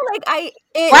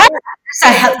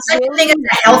thing as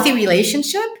a healthy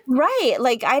relationship, right?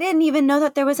 Like, I didn't even know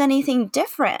that there was anything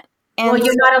different. And well,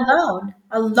 you're not alone.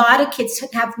 A lot of kids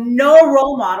have no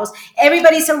role models.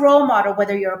 Everybody's a role model,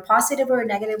 whether you're a positive or a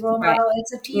negative role model.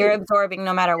 It's up to you. You're absorbing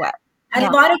no matter what. And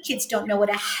a lot of kids don't know what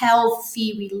a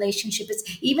healthy relationship is.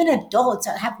 Even adults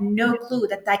have no clue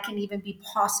that can even be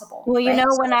possible. Well,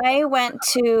 when I went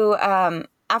to,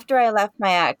 after I left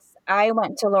my ex, I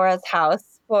went to Laura's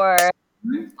house for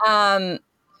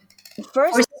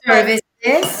first services.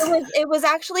 It was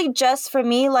actually just for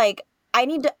me, like,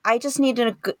 I just need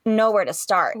to know where to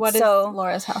start. What is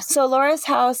Laura's house? So Laura's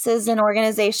house is an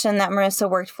organization that Marissa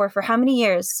worked for how many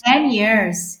years? 10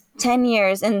 years. 10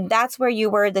 years. And that's where you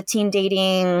were the teen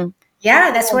dating.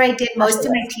 Yeah, that's where I did most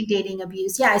of my teen dating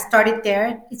abuse. Yeah, I started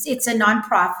there. It's a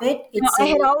nonprofit. I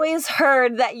had always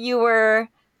heard that you were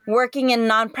working in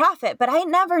nonprofit, but I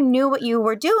never knew what you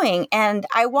were doing. And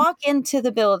I walk into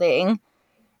the building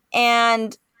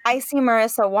and I see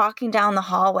Marissa walking down the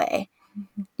hallway.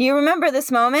 Do you remember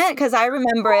this moment? Because I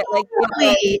remember it like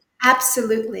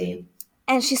absolutely.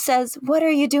 And she says, "What are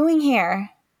you doing here?"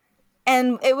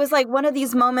 And it was like one of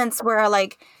these moments where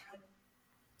like,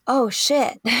 oh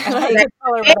shit.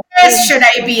 Should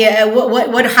I be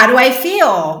what how do I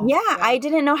feel? Yeah, I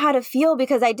didn't know how to feel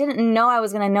because I didn't know I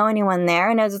was going to know anyone there,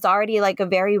 and it was already like a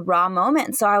very raw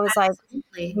moment. So I was like,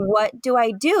 what do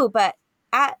I do? But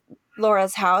at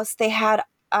Laura's house, they had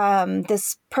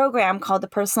this program called the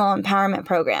Personal Empowerment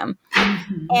Program.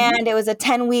 And it was a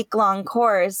 10-week long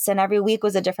course, and every week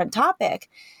was a different topic.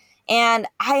 And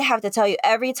I have to tell you,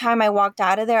 every time I walked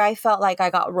out of there, I felt like I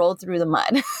got rolled through the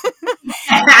mud.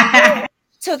 It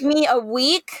took me a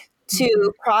week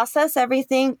to process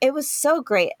everything. It was so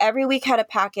great. Every week had a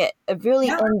packet, a really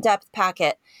in-depth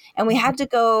packet. And we had to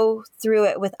go through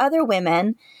it with other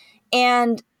women.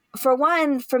 And for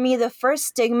me, the first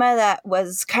stigma that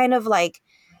was kind of like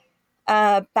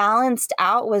balanced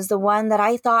out was the one that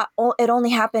I thought it only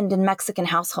happened in Mexican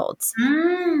households.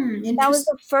 That was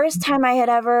the first time I had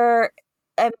ever,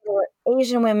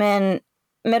 Asian women,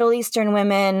 Middle Eastern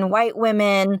women, white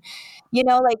women,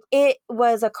 like it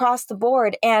was across the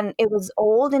board, and it was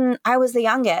old, and I was the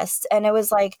youngest, and it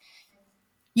was like,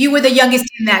 You were the youngest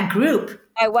in that group.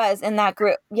 I was in that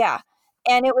group. Yeah.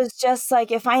 And it was just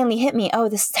like, it finally hit me. Oh,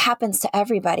 this happens to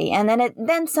everybody. And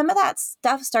then some of that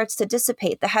stuff starts to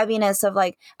dissipate, the heaviness of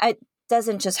like, it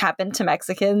doesn't just happen to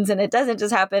Mexicans, and it doesn't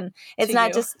just happen. It's To not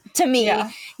you. just to me.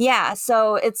 Yeah.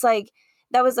 So it's like,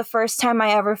 that was the first time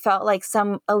I ever felt like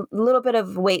a little bit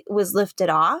of weight was lifted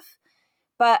off.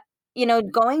 But,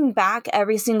 going back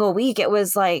every single week, it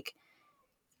was like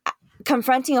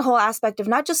confronting a whole aspect of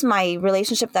not just my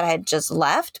relationship that I had just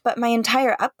left, but my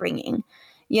entire upbringing,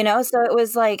 So it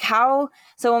was like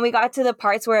so when we got to the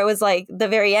parts where it was like the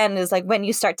very end is like when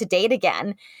you start to date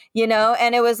again,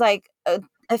 and it was like,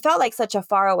 it felt like such a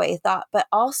faraway thought, but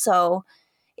also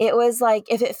it was like,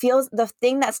 the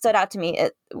thing that stood out to me,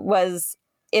 it was,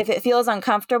 if it feels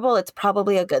uncomfortable, it's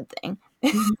probably a good thing.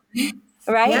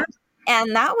 Right. Yeah.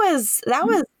 And that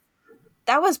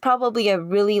was probably a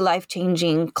really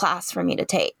life-changing class for me to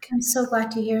take. I'm so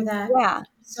glad to hear that. Yeah.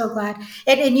 So glad.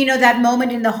 And that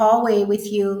moment in the hallway with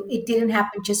you, it didn't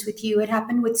happen just with you. It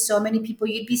happened with so many people.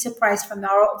 You'd be surprised from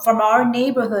our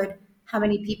neighborhood how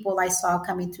many people I saw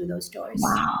coming through those doors.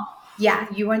 Wow. Yeah,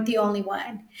 you weren't the only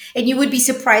one. And you would be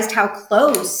surprised how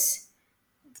close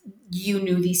you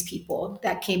knew these people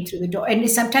that came through the door. And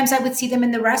sometimes I would see them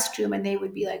in the restroom and they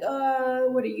would be like, "Oh,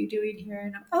 what are you doing here?"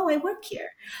 And "Oh, I work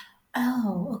here."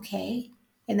 "Oh, okay."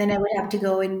 And then I would have to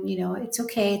go and, "It's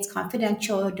okay. It's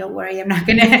confidential. Don't worry. I'm not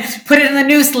going to put it in the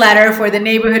newsletter for the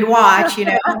neighborhood watch." We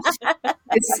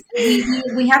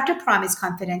have to promise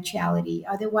confidentiality.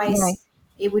 Otherwise, Right.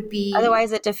 it would be,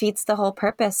 Otherwise, it defeats the whole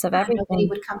purpose of nobody everything.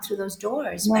 would come through those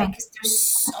doors, Yeah. right? Because there's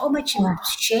so much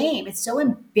shame. It's so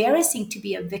embarrassing to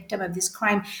be a victim of this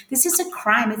crime. This is a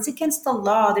crime. It's against the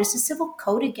law. There's a civil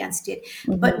code against it.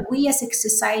 Mhm. But we as a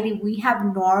society, we have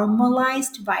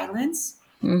normalized violence.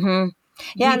 Mm-hmm.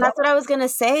 Yeah, and that's what I was gonna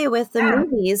say with the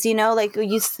movies. Like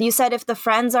you said, if the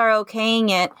friends are okaying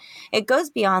it, it goes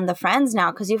beyond the friends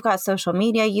now, because you've got social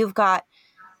media, you've got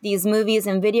these movies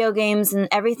and video games, and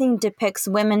everything depicts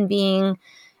women being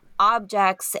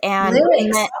objects and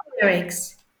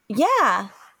Lyrics. Yeah.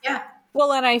 Yeah.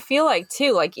 Well, and I feel like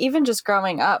too, like even just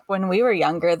growing up when we were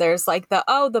younger, there's like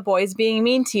the boy's being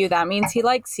mean to you. That means he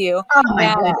likes you. Oh my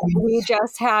And God. we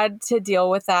just had to deal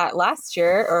with that last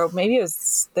year, or maybe it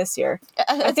was this year.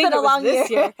 I think been a it was long this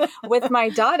year. year with my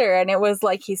daughter. And it was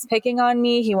like, he's picking on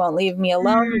me. He won't leave me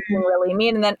alone. He's being really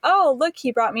mean. And then, oh, look,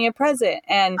 he brought me a present.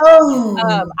 And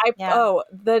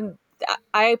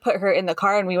I put her in the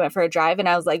car and we went for a drive, and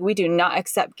I was like, we do not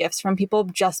accept gifts from people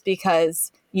just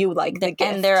because you like the gift.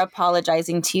 And they're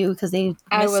apologizing to you because they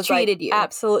mistreated you.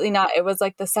 Absolutely not. It was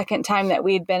like the second time that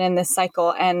we'd been in this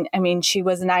cycle. And I mean, she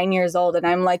was 9 years old, and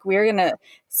I'm like, we're going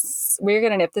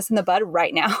to nip this in the bud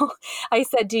right now. I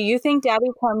said, do you think daddy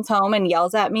comes home and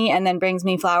yells at me and then brings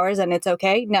me flowers and it's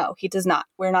okay? No, he does not.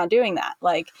 We're not doing that.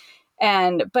 But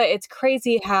it's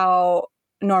crazy how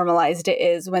normalized it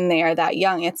is when they are that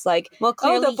young. It's like, well,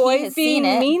 clearly the boy's being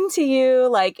mean to you.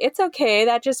 Like, it's okay.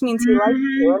 That just means he likes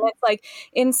you. And it's like,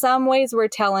 in some ways, we're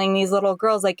telling these little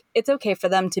girls, like, it's okay for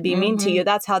them to be mean to you.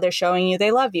 That's how they're showing you they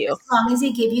love you. As long as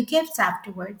they give you gifts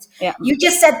afterwards. Yeah. You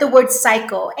just said the word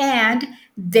cycle, and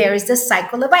there's the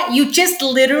cycle of violence. You just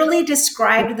literally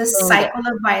described the cycle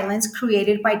of violence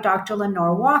created by Dr.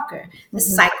 Lenore Walker. The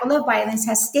cycle of violence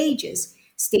has stages.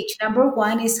 Stage number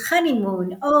 1 is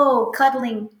honeymoon. Oh,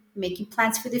 cuddling, making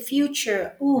plans for the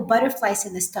future. Ooh, butterflies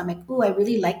in the stomach. Ooh, I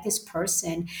really like this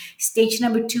person. Stage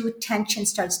number 2, tension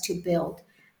starts to build.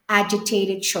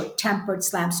 Agitated, short-tempered,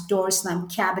 slams doors, slam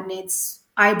cabinets,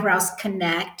 eyebrows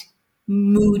connect,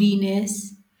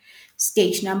 moodiness.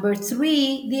 Stage number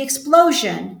 3, the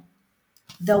explosion.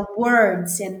 The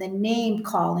words and the name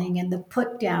calling and the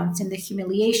put downs and the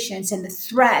humiliations and the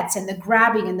threats and the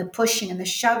grabbing and the pushing and the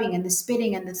shoving and the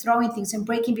spitting and the throwing things and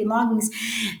breaking belongings,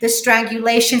 the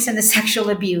strangulations and the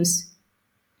sexual abuse.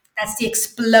 That's the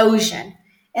explosion.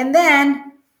 And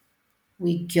then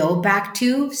we go back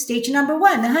to stage number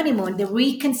 1, the honeymoon, the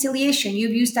reconciliation.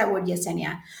 You've used that word,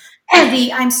 Yesenia.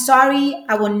 And I'm sorry,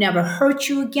 I will never hurt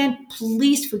you again.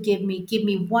 Please forgive me. Give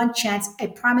me one chance. I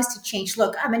promise to change.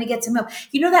 Look, I'm going to get some help.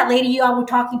 You know that lady you all were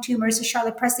talking to, Marissa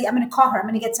Charlotte Presley? I'm going to call her. I'm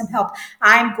going to get some help.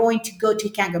 I'm going to go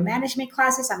to anger management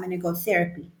classes. I'm going to go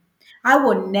therapy. I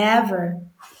will never.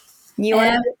 You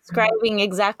are describing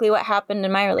exactly what happened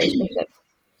in my relationship.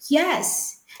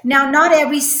 Yes. Now, not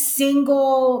every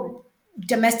single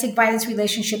domestic violence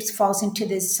relationships falls into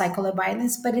this cycle of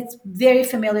violence, but it's very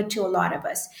familiar to a lot of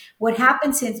us. What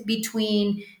happens is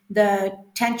between the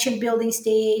tension building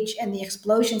stage and the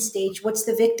explosion stage, what's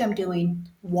the victim doing?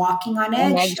 Walking on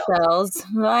And eggshells, eggshells.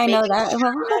 Well, I know making that.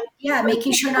 sure Well, yeah,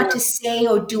 making sure not to say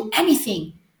or do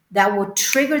anything that will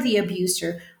trigger the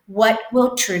abuser. What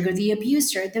will trigger the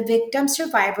abuser? The victim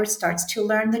survivor starts to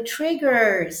learn the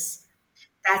triggers.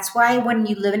 That's why when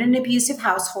you live in an abusive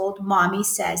household, mommy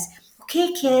says,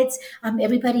 "Okay, kids,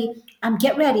 everybody,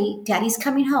 get ready. Daddy's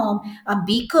coming home.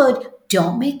 Be good.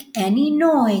 Don't make any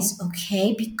noise.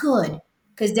 Okay, be good,"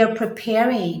 because they're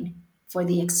preparing for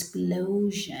the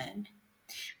explosion.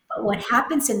 But what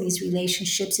happens in these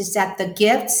relationships is that the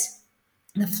gifts,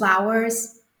 the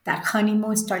flowers, that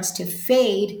honeymoon starts to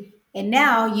fade, and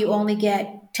now you only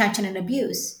get tension and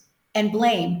abuse and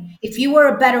blame. If you were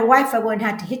a better wife, I wouldn't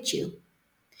have to hit you.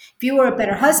 If you were a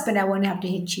better husband, I wouldn't have to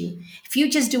hit you. If you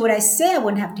just do what I say, I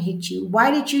wouldn't have to hit you. Why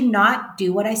did you not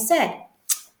do what I said?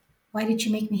 Why did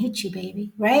you make me hit you,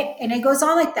 baby? Right? And it goes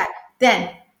on like that. Then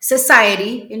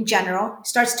society in general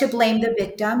starts to blame the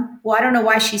victim. Well, I don't know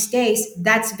why she stays.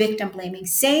 That's victim blaming.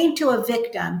 Saying to a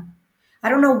victim, "I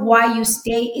don't know why you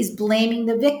stay," is blaming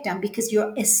the victim, because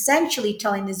you're essentially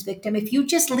telling this victim, if you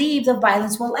just leave, the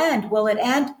violence will end. Will it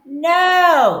end?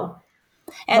 No.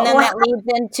 and But then what that leads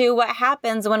into what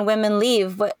happens when women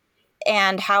leave,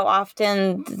 and how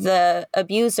often the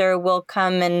abuser will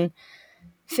come and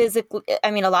physically,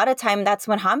 I mean, a lot of time that's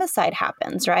when homicide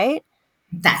happens, right?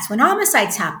 That's when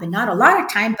homicides happen. Not a lot of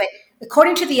time, but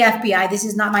according to the FBI, this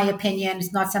is not my opinion.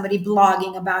 It's not somebody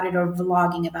blogging about it or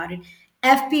vlogging about it.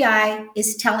 FBI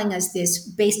is telling us this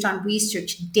based on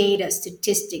research, data,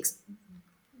 statistics,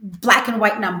 black and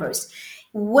white numbers.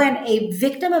 When a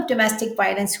victim of domestic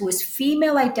violence who is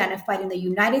female identified in the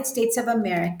United States of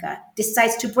America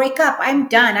decides to break up, "I'm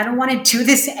done. I don't want to do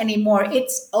this anymore.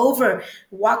 It's over,"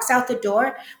 walks out the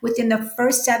door, within the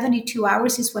first 72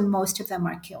 hours is when most of them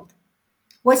are killed.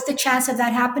 What's the chance of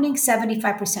that happening?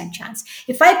 75% chance.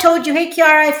 If I told you, "Hey,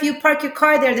 Kiara, if you park your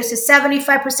car there, there's a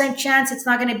 75% chance it's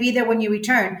not going to be there when you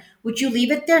return," would you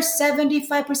leave it there?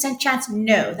 75% chance?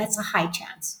 No, that's a high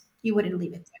chance. You wouldn't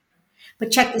leave it there.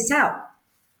 But check this out.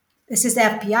 This is the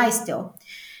FBI still.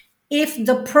 If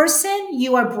the person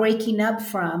you are breaking up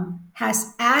from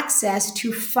has access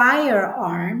to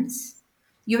firearms,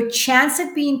 your chance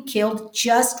of being killed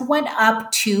just went up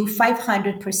to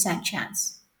 500%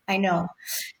 chance. I know.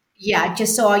 Yeah,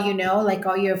 just so all you know, like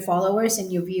all your followers and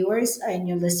your viewers and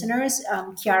your listeners,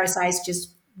 Kiara's eyes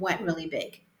just went really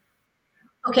big.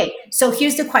 Okay, so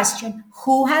here's the question: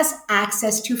 who has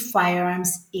access to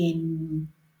firearms in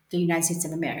the United States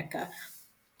of America?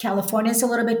 California is a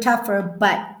little bit tougher,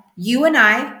 but you and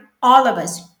I, all of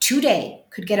us, today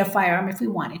could get a firearm if we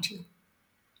wanted to.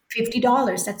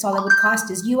 $50, that's all it would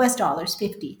cost us. US dollars,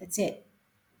 50, that's it.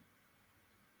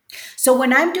 So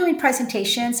when I'm doing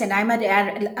presentations and I'm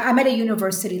at a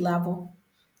university level,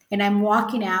 and I'm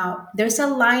walking out, there's a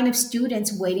line of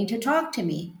students waiting to talk to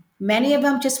me. Many of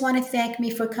them just want to thank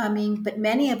me for coming, but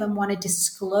many of them want to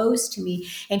disclose to me.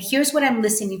 And here's what I'm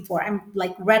listening for. I'm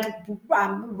like, red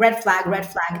flag,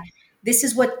 red flag. This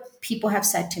is what people have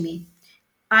said to me.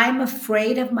 "I'm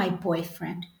afraid of my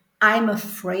boyfriend. I'm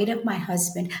afraid of my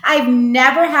husband." I've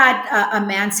never had a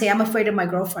man say, "I'm afraid of my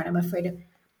girlfriend. I'm afraid of."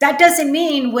 That doesn't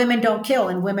mean women don't kill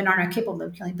and women aren't capable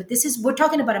of killing, but we're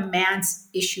talking about a man's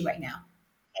issue right now.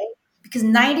 Okay? Because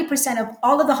 90% of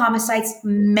all of the homicides,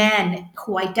 men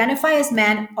who identify as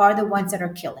men are the ones that are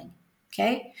killing.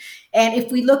 Okay. And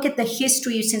if we look at the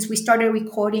history since we started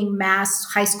recording mass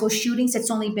high school shootings, it's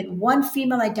only been one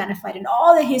female identified in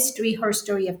all the history, her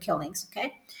story of killings.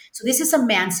 Okay. So this is a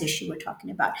man's issue we're talking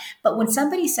about. But when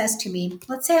somebody says to me,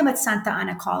 let's say I'm at Santa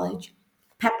Ana College,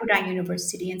 Pepperdine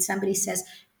University, and somebody says,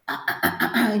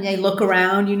 and they look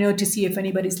around, to see if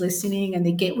anybody's listening, and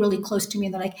they get really close to me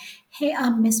and they're like, "Hey,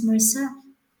 Miss Marissa,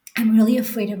 I'm really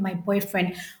afraid of my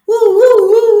boyfriend." Woo, woo,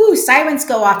 woo, woo. Sirens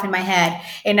go off in my head.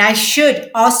 And I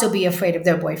should also be afraid of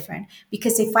their boyfriend.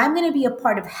 Because if I'm going to be a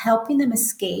part of helping them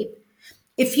escape,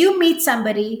 if you meet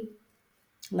somebody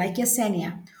like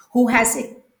Yesenia who has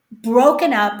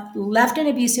broken up, left an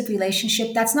abusive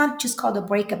relationship, that's not just called a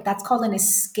breakup, that's called an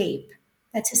escape.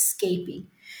 That's escaping.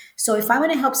 So if I'm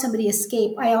going to help somebody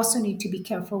escape, I also need to be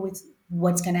careful with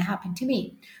what's going to happen to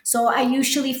me. So I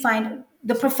usually find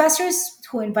the professors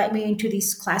who invite me into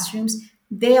these classrooms,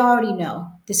 they already know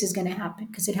this is going to happen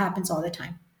because it happens all the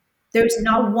time. There's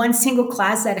not one single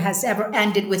class that has ever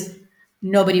ended with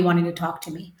nobody wanting to talk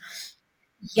to me.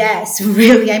 Yes,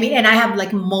 really. I mean, and I have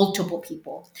like multiple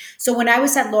people. So when I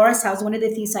was at Laura's house, one of the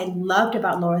things I loved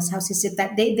about Laura's house is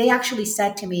that they actually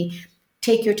said to me,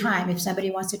 take your time. If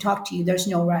somebody wants to talk to you, there's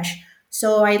no rush.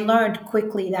 So I learned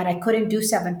quickly that I couldn't do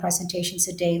 7 presentations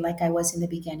a day like I was in the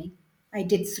beginning. I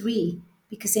did 3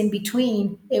 because in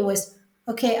between it was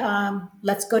okay.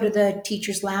 Let's go to the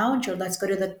teacher's lounge, or let's go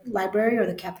to the library or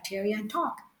the cafeteria and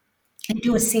talk and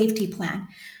do a safety plan.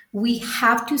 We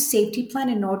have to safety plan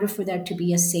in order for there to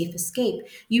be a safe escape.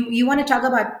 You want to talk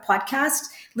about podcasts?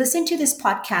 Listen to this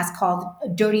podcast called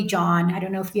Dirty John. I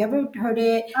don't know if you ever heard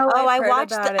it. Oh, I've heard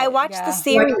about I it. watched the Yeah.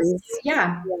 series.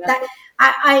 Yeah, that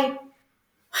I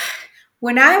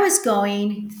when I was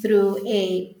going through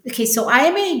so I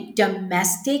am a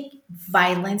domestic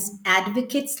violence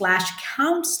advocate slash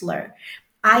counselor.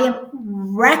 I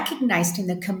am recognized in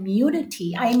the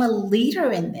community. I am a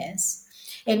leader in this.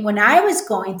 And when I was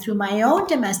going through my own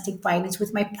domestic violence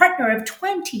with my partner of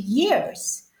 20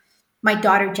 years, my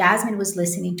daughter Jasmine was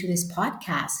listening to this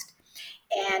podcast,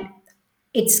 and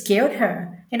it scared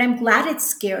her. And I'm glad it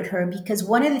scared her, because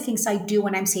one of the things I do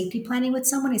when I'm safety planning with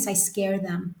someone is I scare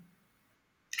them.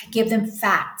 I give them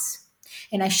facts,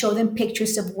 and I show them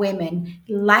pictures of women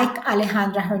like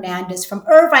Alejandra Hernandez from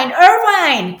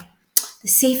Irvine, the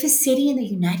safest city in the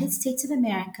United States of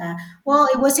America. Well,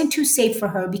 it wasn't too safe for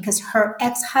her because her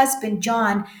ex husband,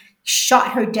 John,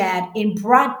 shot her dad in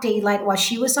broad daylight while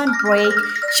she was on break.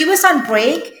 She was on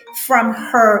break from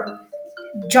her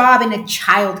job in a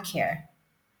childcare.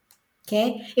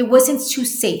 Okay. It wasn't too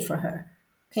safe for her.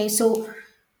 Okay. So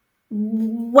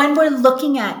when we're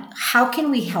looking at how can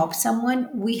we help someone,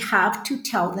 we have to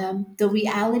tell them the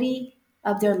reality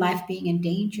of their life being in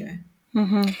danger.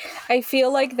 I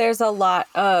feel like there's a lot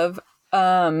of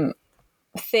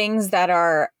things that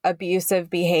are abusive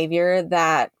behavior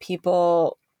that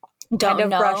people Don't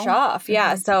kind of brush know. off.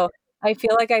 Yeah. So I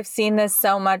feel like I've seen this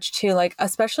so much too, like,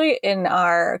 especially in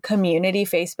our community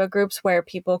Facebook groups where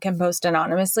people can post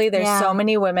anonymously. There's so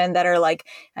many women that are like,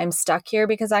 I'm stuck here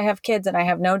because I have kids and I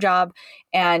have no job,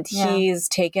 and he's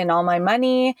taken all my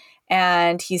money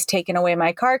and he's taken away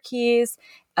my car keys.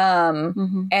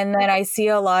 And then I see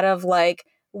a lot of like,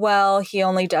 well, he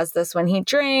only does this when he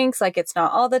drinks, like it's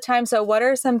not all the time. So what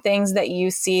are some things that you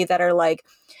see that are like,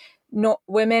 no,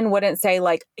 women wouldn't say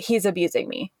like he's abusing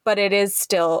me, but it is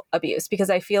still abuse? Because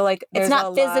I feel like It's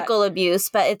not physical abuse,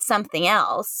 but it's something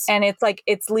else. And it's like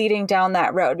it's leading down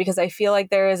that road, because I feel like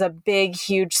there is a big,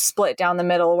 huge split down the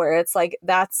middle where it's like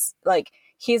that's like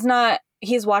he's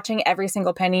watching every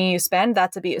single penny you spend.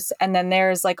 That's abuse. And then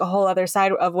there's like a whole other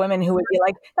side of women who would be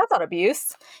like, that's not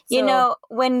abuse. You know,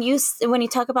 when you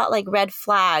talk about like red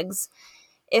flags,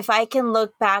 if I can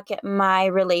look back at my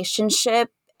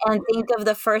relationship and think of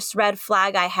the first red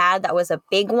flag I had that was a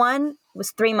big one, it was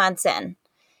 3 months in.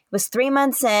 It was 3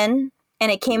 months in,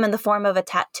 and it came in the form of a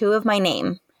tattoo of my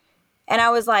name. And I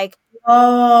was like,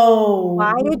 oh,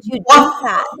 why did you do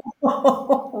that?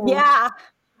 Yeah.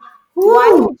 Ooh.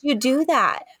 Why did you do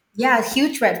that? Yeah,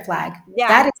 huge red flag. Yeah.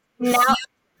 That is a huge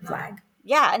red flag.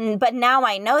 Yeah, but now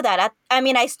I know that. I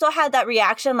mean, I still had that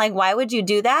reaction, like, why would you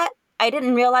do that? I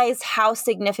didn't realize how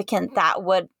significant that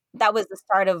was the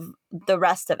start of the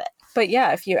rest of it. But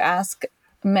yeah, if you ask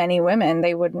many women,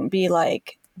 they wouldn't be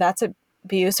like, that's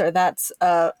abuse, or that's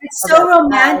it's so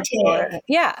romantic.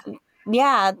 Yeah.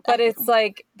 Yeah. But it's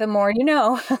like, the more you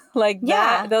know, like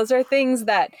that, those are things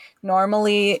that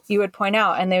normally you would point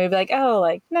out and they would be like, oh,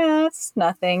 like, nah, it's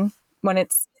nothing, when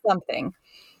it's something.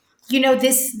 You know,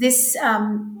 this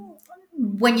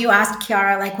when you asked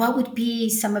Kiara, like, what would be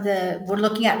some of we're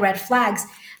looking at red flags.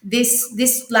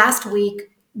 This last week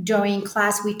during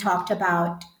class, we talked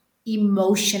about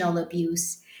emotional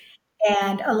abuse.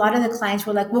 And a lot of the clients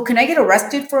were like, well, can I get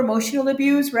arrested for emotional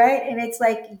abuse? Right. And it's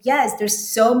like, yes, there's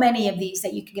so many of these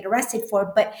that you can get arrested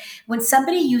for. But when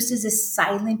somebody uses a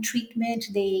silent treatment,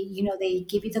 they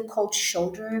give you the cold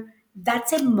shoulder.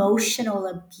 That's emotional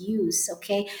abuse.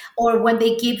 Okay. Or when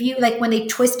they give you, like when they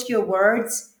twist your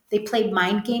words, they play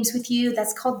mind games with you.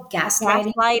 That's called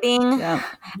gaslighting. Yeah.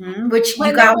 Mm-hmm. Which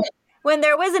when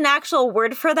there was an actual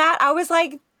word for that, I was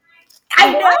like,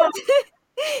 I know.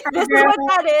 This is what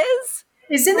that is.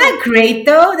 Isn't that great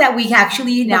though, that we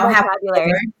actually now have vocabulary?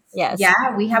 Words? Yes.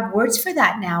 Yeah, we have words for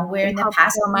that now, where in the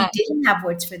past we didn't have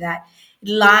words for that.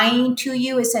 Lying to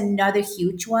you is another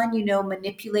huge one,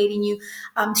 manipulating you,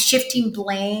 shifting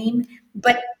blame.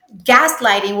 But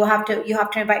gaslighting, you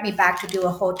have to invite me back to do a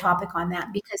whole topic on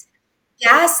that, because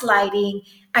gaslighting,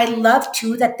 I love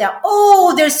too that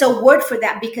there's a word for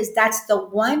that, because that's the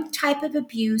one type of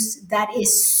abuse that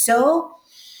is so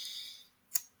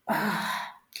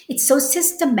it's so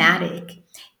systematic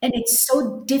and it's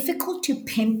so difficult to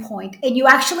pinpoint. And you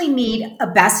actually need a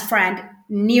best friend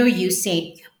near you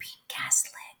saying, you're being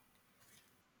gaslit.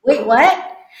 Wait,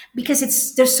 what?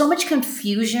 because there's so much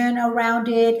confusion around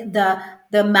it.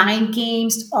 The mind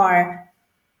games are,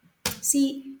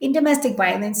 see, in domestic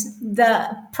violence, the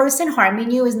person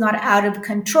harming you is not out of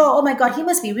control. Oh my God, he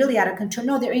must be really out of control.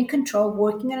 No, they're in control,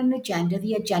 working on an agenda.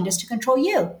 The agenda is to control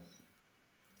you,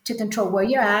 to control where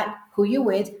you're at, who you're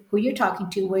with, who you're talking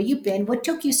to, where you've been, what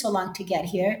took you so long to get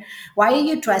here, why are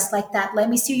you dressed like that? Let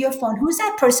me see your phone. Who's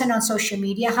that person on social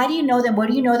media? How do you know them? Where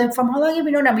do you know them from? How long have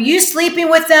you known them? Are you sleeping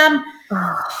with them?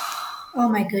 Oh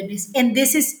my goodness. And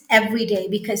this is every day,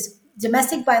 because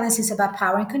domestic violence is about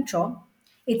power and control.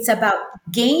 It's about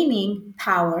gaining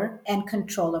power and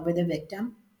control over the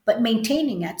victim, but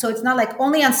maintaining it. So it's not like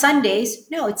only on Sundays.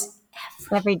 No, it's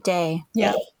Every day.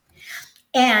 Yeah.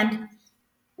 and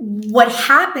what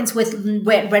happens with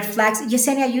red flags.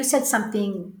 Yesenia, you said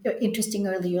something interesting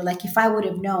earlier. Like, if I would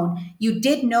have known, you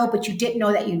did know, but you didn't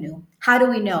know that you knew. How do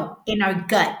we know? In our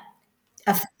gut,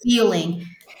 a feeling.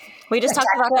 We just talked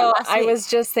about So that last I week. was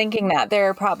just thinking that there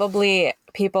are probably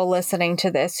people listening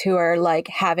to this who are like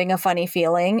having a funny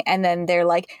feeling, and then they're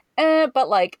like, but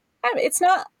like, it's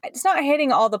not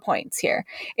hitting all the points here.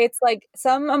 It's like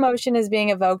some emotion is being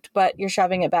evoked, but you're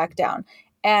shoving it back down.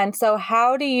 And so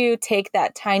how do you take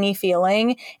that tiny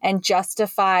feeling and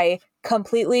justify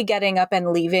completely getting up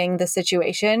and leaving the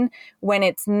situation when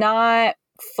it's not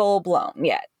full blown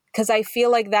yet? Because I feel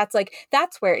like that's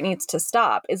where it needs to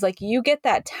stop, is like you get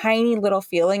that tiny little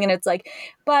feeling and it's like,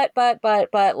 but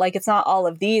like it's not all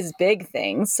of these big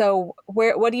things. So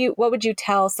what would you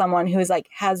tell someone who's like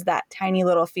has that tiny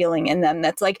little feeling in them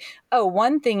that's like, oh,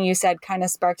 one thing you said kind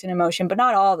of sparked an emotion, but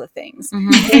not all the things.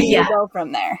 Where do you go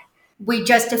from there? We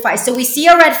justify. So we see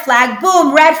a red flag,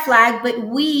 boom, red flag, but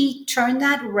we turn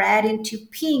that red into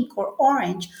pink or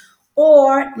orange.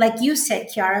 Or, like you said,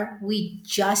 Kiara, we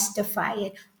justify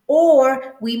it,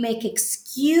 or we make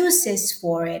excuses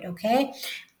for it. Okay.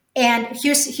 And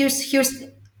here's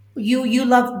you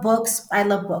love books. I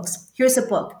love books. Here's a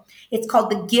book. It's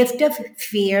called The Gift of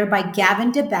Fear by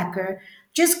Gavin DeBecker.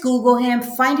 Just Google him,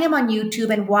 find him on YouTube,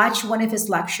 and watch one of his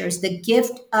lectures, The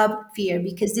Gift of Fear,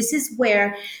 because this is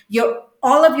where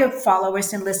all of your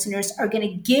followers and listeners are going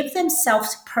to give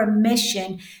themselves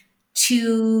permission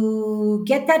to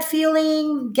get that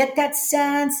feeling, get that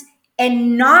sense,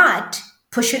 and not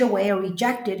push it away or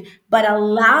reject it, but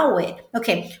allow it.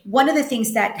 Okay, one of the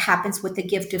things that happens with the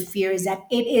gift of fear is that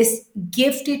it is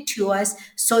gifted to us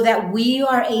so that we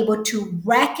are able to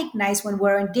recognize when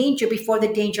we're in danger before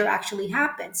the danger actually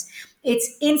happens.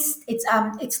 It's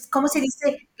como se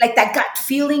dice, like that gut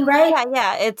feeling, right?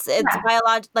 Yeah. It's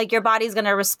biological. Like your body's going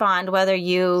to respond whether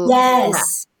you.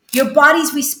 Yes. Your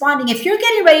body's responding. If you're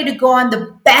getting ready to go on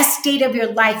the best date of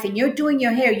your life and you're doing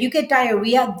your hair, you get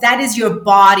diarrhea, that is your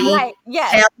body Right.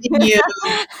 Yes. telling you,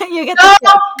 You get don't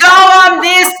the go on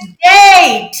this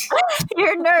date.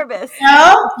 You're nervous.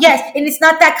 No? Yes. And it's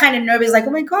not that kind of nervous, like,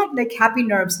 oh my God, like happy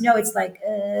nerves. No, it's like,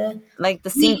 Like the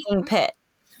sinking pit.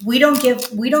 we don't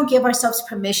give ourselves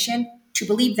permission to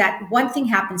believe that. One thing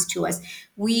happens to us.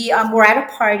 We're at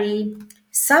a party.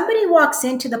 Somebody walks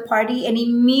into the party and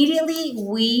immediately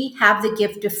we have the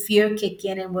gift of fear kick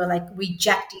in and we're like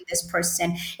rejecting this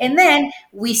person. And then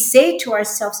we say to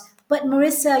ourselves, but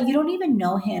Marissa, you don't even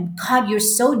know him. God, you're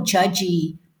so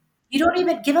judgy. You don't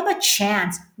even give him a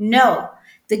chance. No,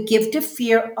 the gift of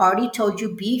fear already told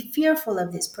you be fearful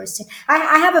of this person.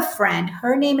 I have a friend.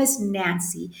 Her name is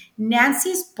Nancy.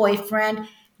 Nancy's boyfriend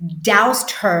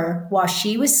doused her while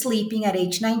she was sleeping at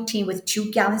age 19 with 2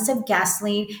 gallons of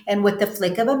gasoline, and with the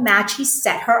flick of a match, he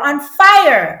set her on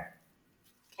fire.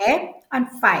 Okay? On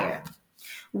fire.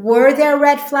 Were there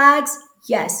red flags?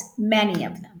 Yes, many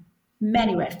of them.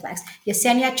 Many red flags.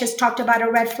 Yesenia just talked about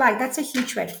a red flag. That's a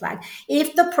huge red flag.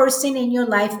 If the person in your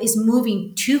life is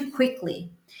moving too quickly,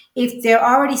 if they're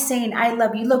already saying, I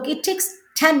love you, look, it takes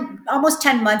almost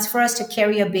 10 months for us to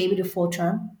carry a baby to full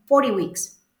term, 40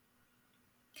 weeks.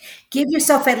 Give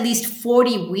yourself at least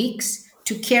 40 weeks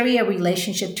to carry a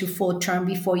relationship to full term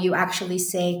before you actually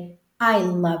say, I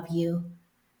love you.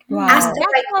 Wow. Ask the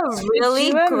That's right a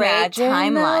really Could you great imagine,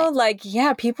 timeline. though? Like,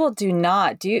 yeah, people do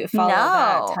not follow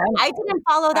that No, timeline. I didn't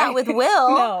follow that with Will.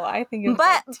 No, I think it was but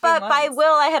like 2 but by months.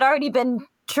 Will, I had already been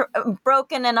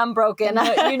broken and unbroken.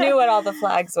 You knew what all the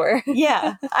flags were.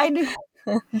 Yeah, I knew.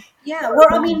 Yeah,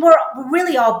 we're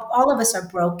really all of us are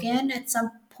broken at some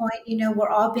point.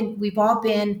 We've all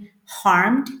been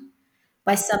harmed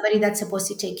by somebody that's supposed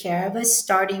to take care of us,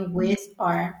 starting with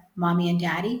our mommy and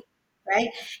daddy, right?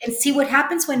 And see, what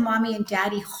happens when mommy and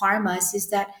daddy harm us is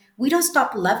that we don't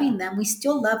stop loving them. We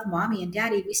still love mommy and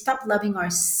daddy. We stop loving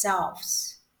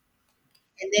ourselves.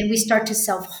 And then we start to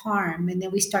self-harm, and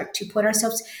then we start to put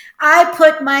ourselves. I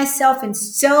put myself in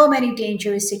so many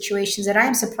dangerous situations that I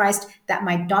am surprised that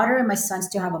my daughter and my son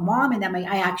still have a mom, and that my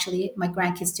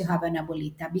grandkids still have an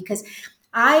abuelita, because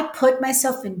I put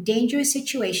myself in dangerous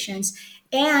situations.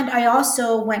 And I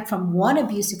also went from one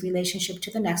abusive relationship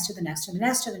to the next, to the next, to the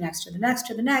next, to the next, to the next,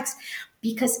 to the next,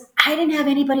 because I didn't have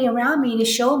anybody around me to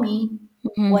show me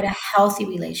what a healthy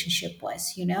relationship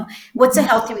was. What's a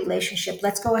healthy relationship?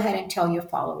 Let's go ahead and tell your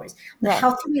followers. The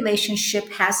healthy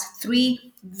relationship has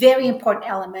three very important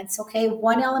elements. Okay,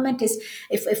 one element is,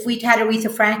 if we had Aretha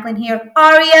Franklin here,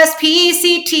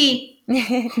 RESPECT.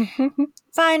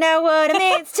 Find out what it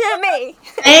means to me.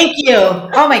 Thank you.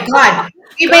 Oh my God.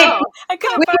 I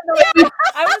couldn't find the way.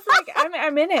 I was like,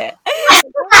 I'm in it.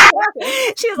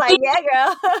 She was like, yeah,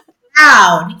 girl.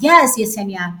 Loud. Yes,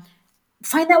 Yesenia.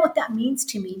 Find out what that means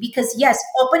to me, because yes,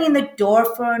 opening the door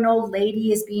for an old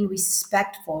lady is being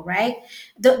respectful, right?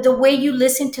 The way you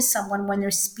listen to someone when they're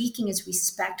speaking is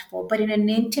respectful, but in an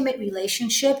intimate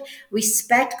relationship,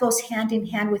 respect goes hand in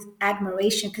hand with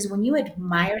admiration, because when you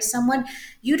admire someone,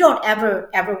 you don't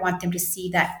ever want them to see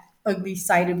that ugly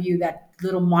side of you, that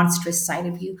little monstrous side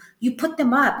of you. You put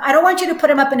them up. I don't want you to put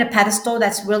them up in a pedestal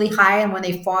that's really high and when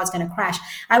they fall it's going to crash.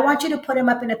 I want you to put them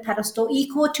up in a pedestal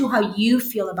equal to how you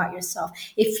feel about yourself.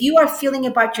 If you are feeling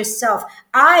about yourself,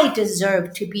 I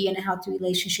deserve to be in a healthy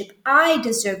relationship, I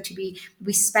deserve to be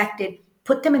respected,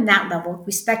 put them in that level,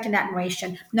 respect and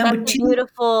admiration. Number That's two, a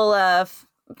beautiful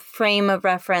frame of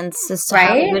reference as to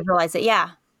how to visualize it. Yeah,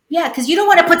 because you don't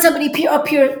want to put somebody up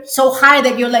here so high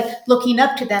that you're like looking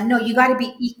up to them. No, you got to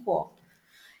be equal.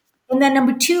 And then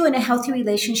number two in a healthy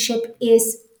relationship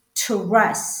is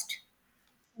trust.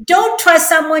 Don't trust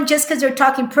someone just because they're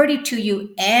talking pretty to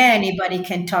you. Anybody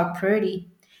can talk pretty.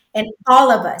 And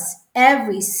all of us,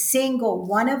 every single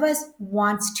one of us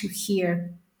wants to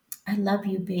hear, I love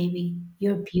you, baby.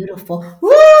 You're beautiful.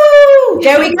 Woo!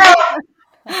 There we go.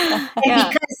 And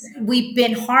because we've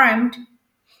been harmed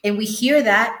and we hear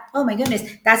that, oh my goodness,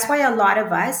 that's why a lot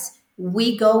of us,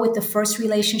 we go with the first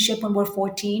relationship when we're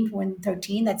 14, when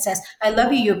 13, that says, I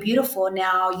love you, you're beautiful.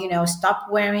 Now, stop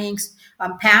wearing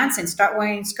pants and start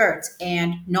wearing skirts,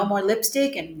 and no more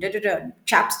lipstick and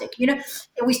chapstick, and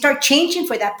we start changing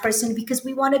for that person because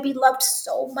we want to be loved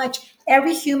so much.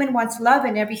 Every human wants love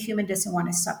and every human doesn't want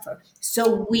to suffer.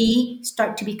 So we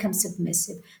start to become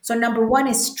submissive. So number one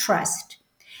is trust.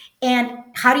 And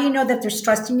how do you know that there's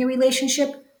trust in your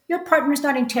relationship? Your partner's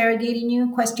not interrogating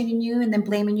you, questioning you, and then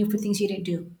blaming you for things you didn't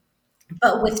do.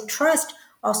 But with trust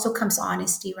also comes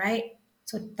honesty, right?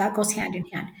 So that goes hand in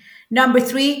hand. Number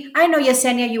three, I know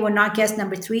Yesenia, you will not guess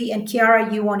number three, and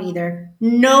Kiara, you won't either.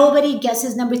 Nobody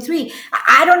guesses number three.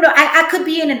 I don't know. I could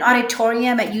be in an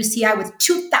auditorium at UCI with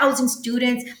 2,000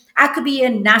 students. I could be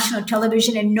in national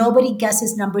television, and nobody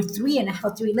guesses number three in a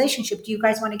healthy relationship. Do you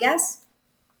guys want to guess?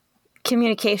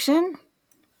 Communication.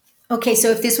 Okay, so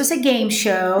if this was a game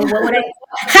show, what would I?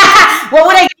 What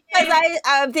would I? Because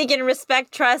I'm thinking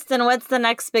respect, trust, and what's the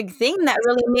next big thing that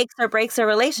really makes or breaks a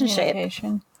relationship?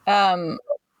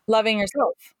 Loving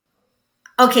yourself.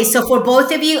 Okay, so for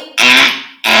both of you,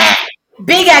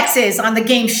 big X's on the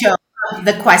game show.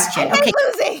 The question. Okay,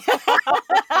 losing.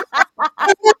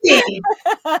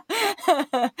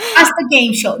 That's the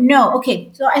game show. No, okay.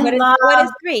 So what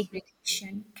is three?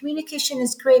 Communication. Communication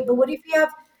is great, but what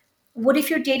if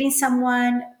you're dating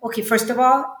someone? Okay, first of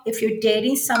all, if you're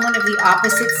dating someone of the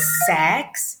opposite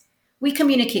sex, we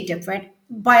communicate different.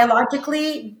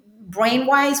 Biologically,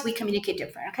 brain-wise, we communicate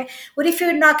different. Okay. What if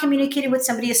you're not communicating with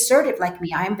somebody assertive like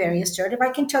me? I am very assertive.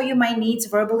 I can tell you my needs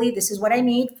verbally. This is what I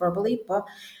need verbally. But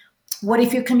what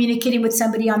if you're communicating with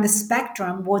somebody on the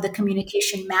spectrum? Will the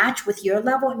communication match with your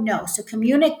level? No. So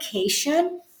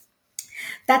communication,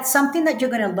 that's something that you're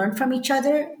going to learn from each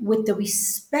other with the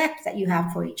respect that you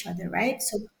have for each other, right?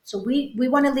 So we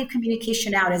want to leave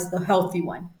communication out as the healthy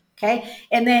one. Okay.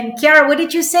 And then Kiara, what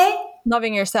did you say?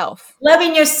 Loving yourself.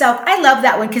 Loving yourself. I love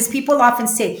that one because people often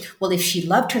say, well, if she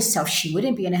loved herself, she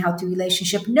wouldn't be in a healthy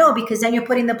relationship. No, because then you're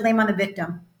putting the blame on the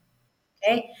victim.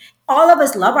 Okay. All of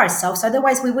us love ourselves.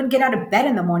 Otherwise, we wouldn't get out of bed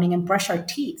in the morning and brush our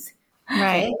teeth.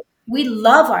 Right. Okay? We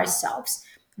love ourselves.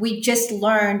 We just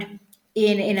learned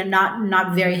in a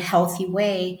not very healthy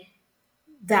way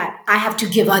that I have to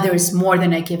give others more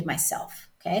than I give myself.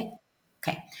 Okay.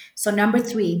 Okay. So number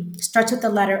three starts with the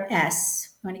letter S.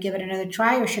 Want to give it another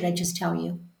try, or should I just tell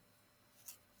you?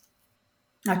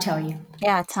 I'll tell you.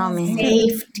 Yeah, tell me.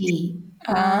 Safety.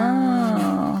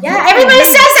 Oh. Yeah, everybody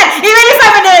says that. Even if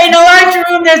I'm in a large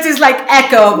room, there's this like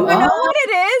echo. You know what it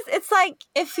is? It's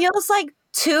it feels like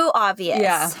too obvious.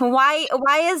 Yeah. Why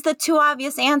is the too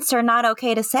obvious answer not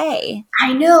okay to say?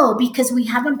 I know, because we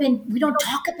don't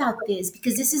talk about this,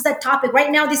 because this is the topic right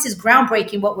now. This is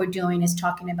groundbreaking. What we're doing is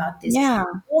talking about this. Yeah.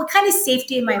 What kind of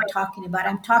safety am I talking about?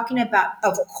 I'm talking about,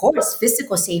 of course,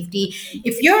 physical safety.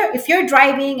 If you're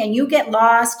driving and you get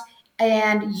lost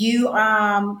and you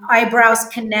eyebrows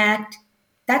connect,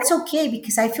 that's okay,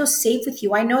 because I feel safe with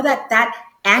you. I know that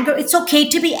anger. It's okay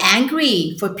to be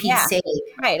angry, for Pete's Yeah. sake.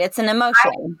 Right. It's an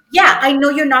emotion. Yeah, I know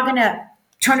you're not going to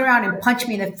turn around and punch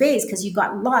me in the face because you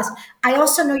got lost. I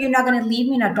also know you're not going to leave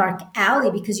me in a dark alley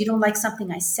because you don't like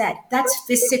something I said. That's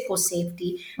physical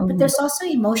safety. But there's also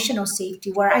emotional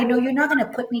safety, where I know you're not going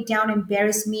to put me down,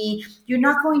 embarrass me. You're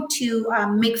not going to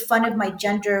make fun of my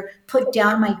gender, put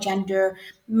down my gender,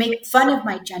 make fun of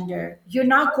my gender. You're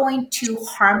not going to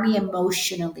harm me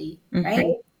emotionally,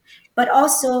 right? But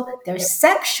also there's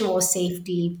sexual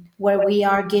safety, where we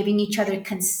are giving each other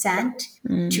consent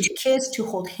to kiss, to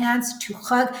hold hands, to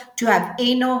hug, to have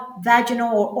anal,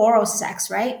 vaginal, or oral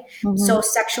sex, right? So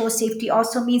sexual safety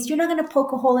also means you're not going to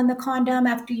poke a hole in the condom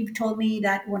after you've told me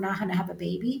that we're not going to have a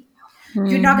baby.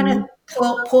 You're not going to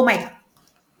pull my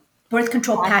birth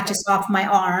control patches off my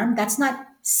arm. That's not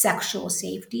sexual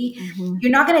safety.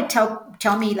 You're not going to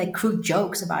tell me like crude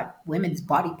jokes about women's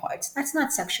body parts. That's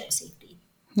not sexual safety.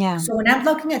 Yeah. So when I'm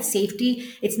looking at safety,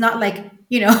 it's not like,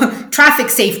 traffic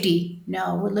safety.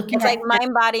 No, we're looking It's at like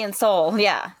mind, body, and soul.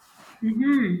 Yeah.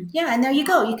 Yeah, and there you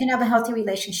go. You can have a healthy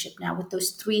relationship now with those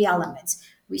three elements: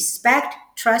 respect,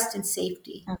 trust, and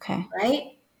safety. Okay.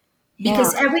 Right? Yeah.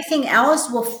 Because everything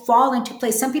else will fall into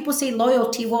place. Some people say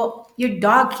loyalty. Well, your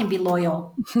dog can be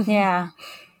loyal. Yeah.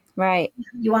 Right.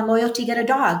 You want loyalty, get a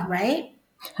dog, right?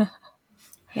 Yeah.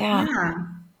 Yeah.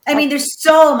 I mean, there's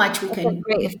so much we It's a can.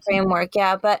 great framework.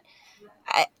 Yeah. But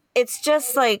it's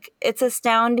just it's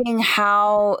astounding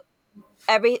how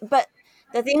but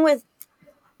the thing with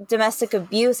domestic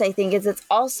abuse, I think, is it's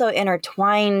also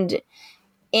intertwined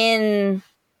in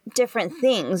different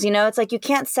things. It's like you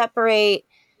can't separate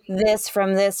this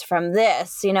from this from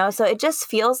this, so it just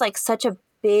feels like such a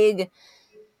big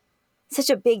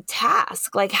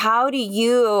task. Like, how do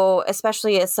you,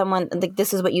 especially as someone like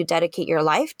this is what you dedicate your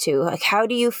life to, like, how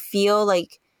do you feel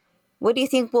like, what do you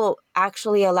think will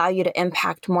actually allow you to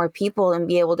impact more people and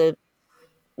be able to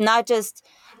not just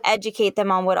educate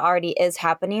them on what already is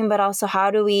happening, but also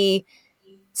how do we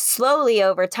slowly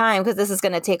over time, because this is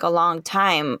going to take a long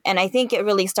time. And I think it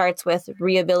really starts with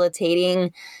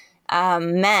rehabilitating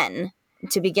men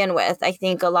to begin with. I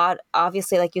think a lot,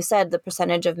 obviously, like you said, the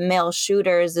percentage of male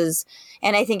shooters is,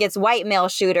 and I think it's white male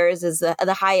shooters is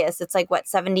the highest. It's like, what,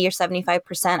 70 or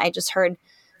 75%? I just heard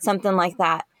something like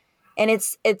that. And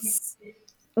it's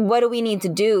what do we need to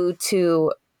do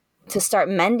to start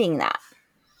mending that?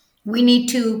 We need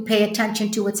to pay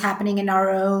attention to what's happening in our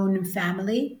own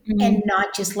family and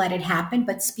not just let it happen,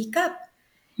 but speak up.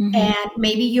 And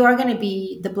maybe you are going to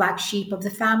be the black sheep of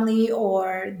the family,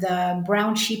 or the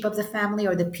brown sheep of the family,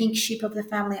 or the pink sheep of the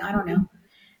family. I don't know.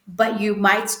 But you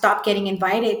might stop getting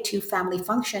invited to family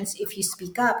functions if you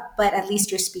speak up, but at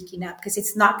least you're speaking up, because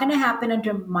it's not going to happen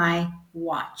under my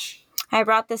watch. I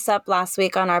brought this up last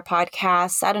week on our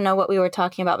podcast. I don't know what we were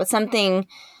talking about, but something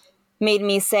made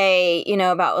me say,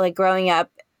 about like growing up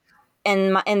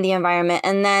in the environment.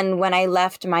 And then when I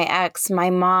left my ex, my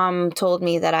mom told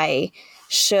me that I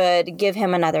should give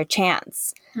him another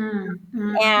chance.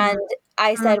 And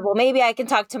I said, well, maybe I can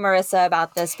talk to Marissa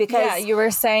about this, because you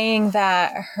were saying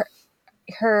that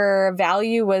her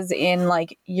value was in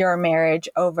like your marriage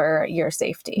over your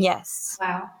safety. Yes.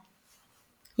 Wow.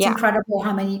 It's incredible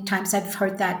how many times I've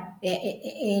heard that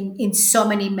in so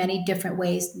many different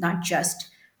ways, not just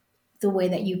the way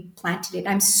that you planted it.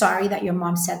 I'm sorry that your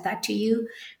mom said that to you,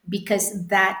 because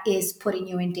that is putting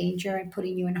you in danger and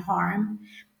putting you in harm.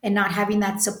 And not having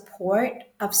that support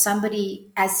of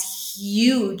somebody as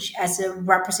huge as a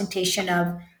representation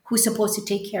of who's supposed to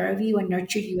take care of you and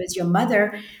nurture you as your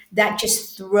mother, that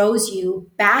just throws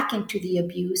you back into the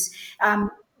abuse.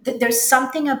 There's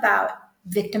something about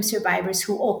victim survivors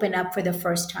who open up for the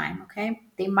first time, okay?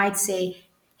 They might say,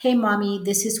 hey, mommy,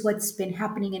 this is what's been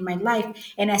happening in my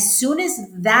life. And as soon as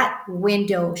that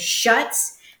window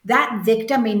shuts, that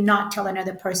victim may not tell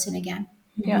another person again.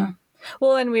 Yeah.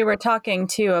 Well, and we were talking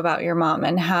too about your mom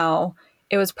and how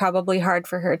it was probably hard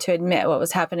for her to admit what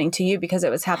was happening to you, because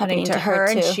it was happening to her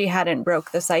and she hadn't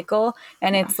broke the cycle.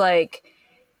 And it's like,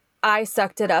 I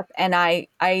sucked it up and I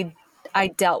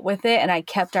dealt with it and I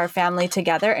kept our family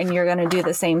together, and you're going to do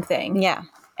the same thing. Yeah.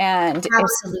 And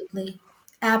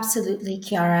Absolutely,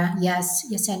 Kiara. Yes,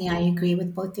 Yesenia, I agree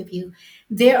with both of you.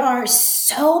 There are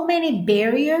so many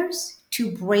barriers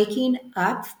to breaking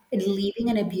up and leaving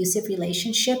an abusive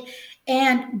relationship.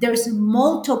 And there's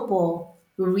multiple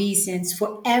reasons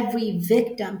for every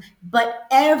victim, but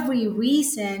every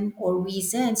reason or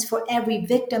reasons for every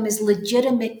victim is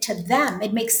legitimate to them.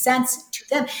 It makes sense to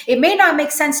them. It may not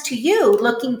make sense to you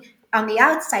looking on the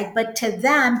outside, but to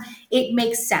them, it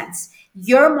makes sense.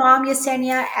 Your mom,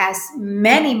 Yesenia, as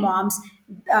many moms,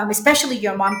 especially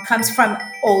your mom, comes from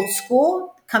old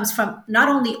school, comes from not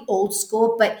only old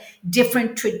school, but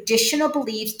different traditional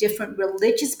beliefs, different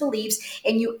religious beliefs.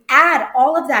 And you add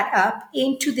all of that up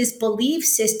into this belief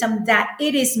system that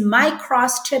it is my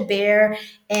cross to bear,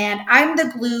 and I'm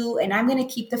the glue, and I'm going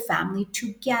to keep the family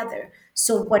together.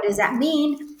 So, what does that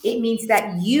mean? It means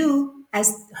that you,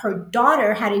 as her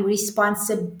daughter, had a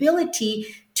responsibility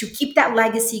to keep that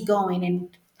legacy going.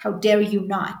 And how dare you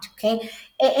not? Okay.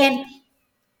 And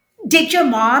did your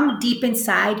mom deep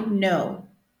inside know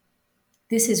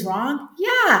this is wrong?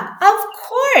 Yeah, of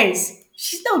course.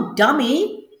 She's no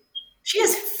dummy. She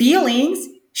has feelings.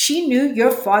 She knew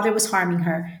your father was harming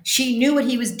her. She knew what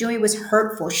he was doing was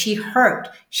hurtful. She hurt.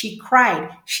 She cried.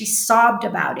 She sobbed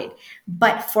about it.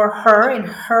 But for her, in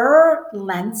her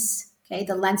lens, okay,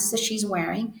 the lens that she's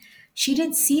wearing, she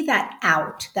didn't see that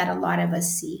out that a lot of us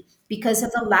see because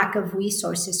of the lack of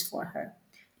resources for her.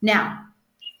 Now,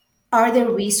 are there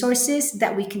resources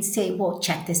that we can say, well,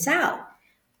 check this out?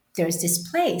 There's this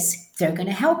place. They're going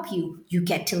to help you. You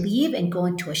get to leave and go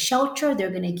into a shelter. They're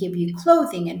going to give you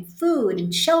clothing and food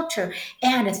and shelter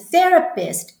and a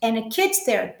therapist and a kids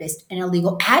therapist and a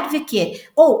legal advocate.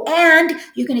 Oh, and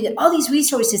you're going to get all these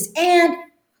resources. And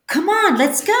come on,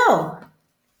 let's go.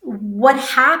 What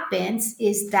happens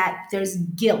is that there's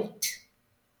guilt.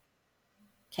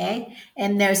 Okay.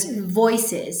 And there's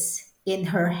voices in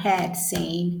her head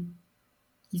saying,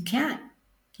 you can't,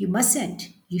 you mustn't,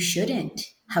 you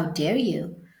shouldn't, how dare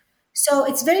you? So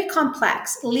it's very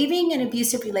complex. Leaving an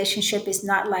abusive relationship is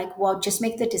not like, well, just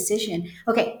make the decision.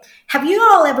 Okay. Have you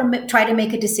all ever tried to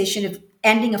make a decision of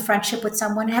ending a friendship with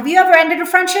someone? Have you ever ended a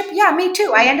friendship? Yeah, me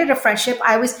too. I ended a friendship.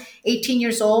 I was 18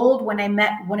 years old when I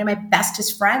met one of my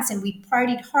bestest friends, and we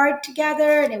partied hard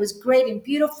together, and it was great and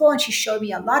beautiful. And she showed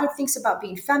me a lot of things about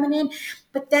being feminine.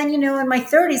 But then, in my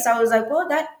 30s, I was like, well,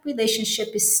 that relationship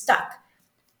is stuck.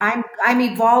 I'm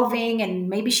evolving, and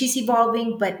maybe she's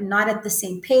evolving, but not at the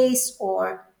same pace,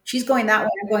 or she's going that way,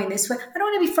 I'm going this way. I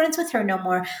don't want to be friends with her no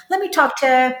more. Let me talk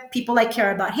to people I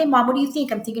care about. Hey mom, what do you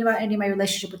think? I'm thinking about ending my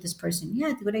relationship with this person.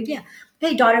 Yeah, good idea.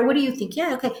 Hey daughter, what do you think?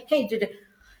 Yeah, okay. Hey,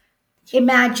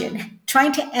 imagine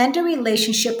trying to end a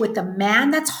relationship with a man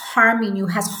that's harming you,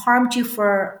 has harmed you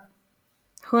for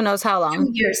Who knows how 2 long?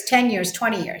 years, 10 years,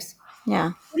 20 years.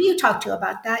 Yeah. Who do you talk to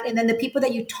about that? And then the people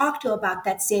that you talk to about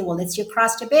that say, well, it's your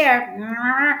cross to bear.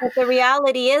 But the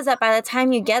reality is that by the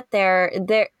time you get there,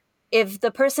 if the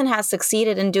person has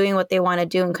succeeded in doing what they want to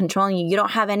do and controlling you, you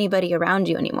don't have anybody around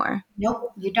you anymore.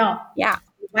 Nope, you don't. Yeah.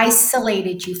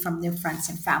 Isolated you from their friends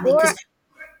and family. Or 'Cause-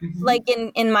 like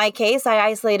in my case, I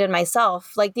isolated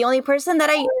myself. Like the only person that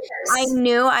I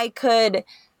knew I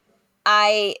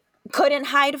couldn't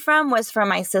hide from was from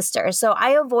my sister. So I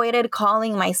avoided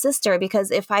calling my sister because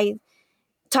if I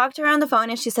talked to her on the phone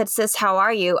and she said, "Sis, how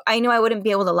are you?" I knew I wouldn't be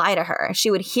able to lie to her.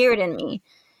 She would hear it in me,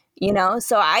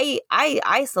 So I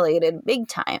isolated big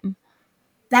time.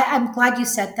 That I'm glad you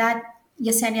said that,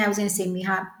 Yesenia. I was going to say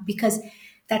Miha because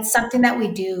that's something that we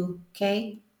do.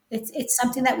 Okay, it's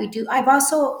something that we do. I've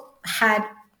also had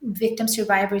victim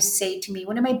survivors say to me,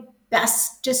 one of my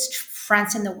bestest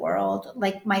friends in the world,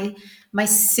 like my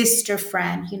sister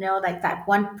friend, like that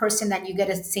one person that you get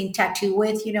a same tattoo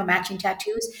with, matching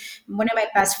tattoos. One of my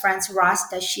best friends,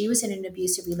 Rasta, she was in an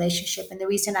abusive relationship, and the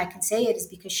reason I can say it is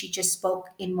because she just spoke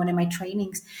in one of my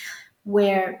trainings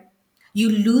where you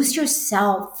lose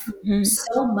yourself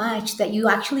so much that you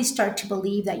actually start to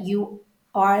believe that you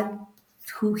are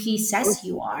who he says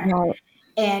you are. Right.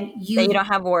 And That you don't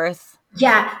have worth.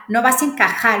 yeah, no vas a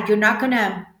encajar. You're not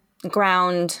gonna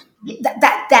Ground.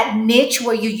 that niche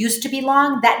where you used to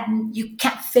belong. That you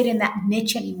can't fit in that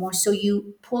niche anymore. So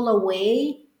you pull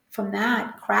away from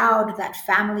that crowd, that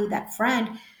family, that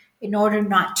friend, in order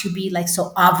not to be like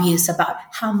so obvious about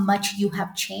how much you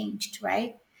have changed,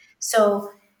 right? So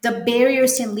the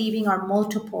barriers in leaving are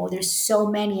multiple. There's so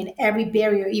many, and every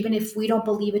barrier, even if we don't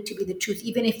believe it to be the truth,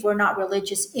 even if we're not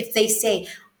religious, if they say,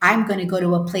 I'm going to go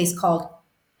to a place called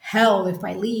hell if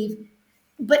I leave,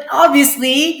 but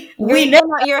obviously we know, You're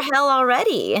not your hell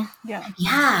already. Yeah.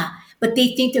 yeah, but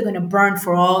they think they're going to burn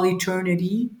for all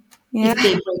eternity Yeah. if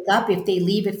they break up, if they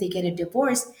leave, if they get a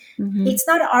divorce. Mm-hmm. It's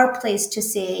not our place to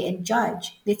say and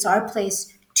judge. It's our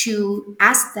place to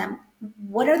ask them,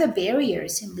 What are the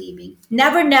barriers in leaving?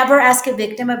 Never, never ask a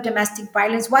victim of domestic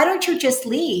violence, why don't you just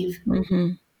leave?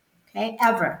 Mm-hmm. Okay,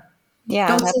 ever. Yeah,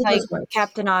 Don't that's say like those words.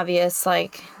 Captain Obvious,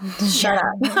 like, shut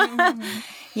Yeah. up.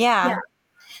 Yeah. Yeah.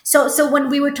 So when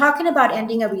we were talking about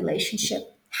ending a relationship,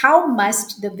 how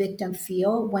must the victim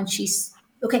feel when she's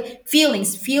okay?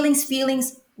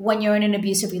 Feelings. When you're in an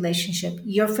abusive relationship,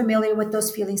 you're familiar with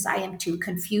those feelings. I am too.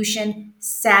 Confusion,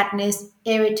 sadness,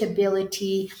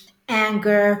 irritability,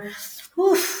 anger.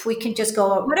 Oof, we can just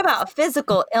What go. about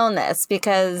physical illness?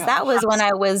 Because that was when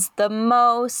I was the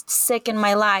most sick in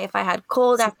my life. I had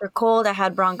cold after cold. I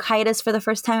had bronchitis for the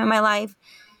first time in my life.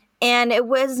 And it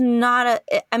was not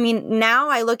I mean, now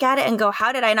I look at it and go,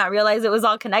 how did I not realize it was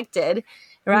all connected?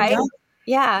 You Right? don't.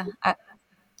 Yeah.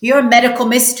 You're a medical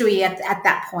mystery at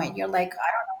that point. You're like, I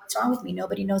don't know what's wrong with me.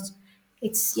 Nobody knows.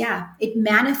 It's, yeah, it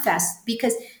manifests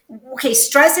because, okay,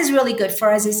 stress is really good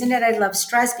for us, isn't it? I love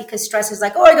stress because stress is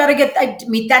like, oh, I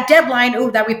meet that deadline. Oh,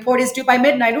 that report is due by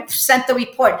midnight. Oops, sent the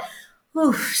report.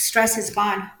 Ooh, stress is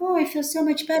gone. Oh, I feel so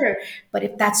much better. But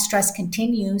if that stress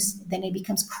continues, then it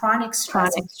becomes chronic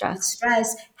stress. Chronic And chronic stress.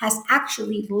 stress has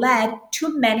actually led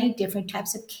to many different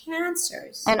types of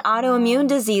cancers. And autoimmune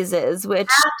diseases, which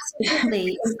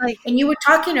Absolutely. is like, And you were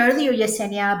talking earlier,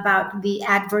 Yesenia, about the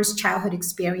adverse childhood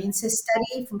experiences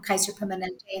study from Kaiser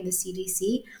Permanente and the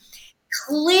CDC.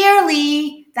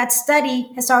 Clearly, that study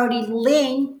has already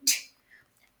linked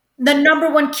the number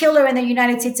one killer in the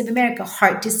United States of America,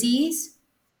 heart disease,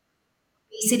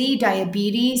 obesity,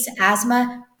 diabetes,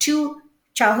 asthma, to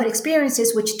childhood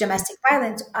experiences, which domestic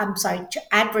violence, I'm sorry,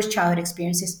 adverse childhood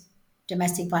experiences,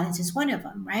 domestic violence is one of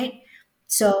them, right?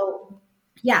 So,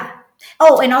 yeah.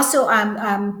 Oh, and also,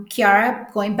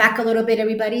 Kiara, going back a little bit,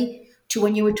 everybody, to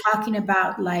when you were talking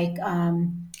about like, I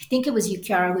think it was you,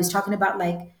 Kiara, who was talking about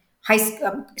like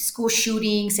school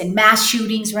shootings and mass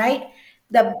shootings, right?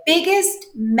 The biggest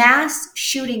mass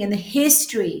shooting in the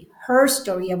history, her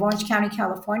story of Orange County,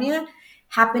 California,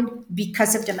 happened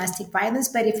because of domestic violence.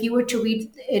 But if you were to read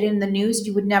it in the news,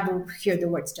 you would never hear the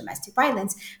words domestic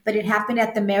violence. But it happened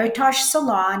at the Meritage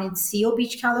Salon in Seal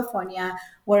Beach, California,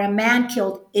 where a man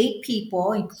killed 8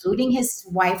 people, including his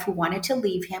wife who wanted to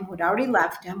leave him, who'd already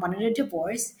left him, wanted a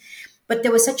divorce. But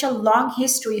there was such a long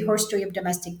history, her story of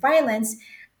domestic violence.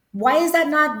 Why is that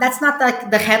not? That's not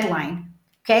like the headline.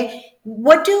 Okay.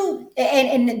 What do,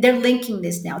 and they're linking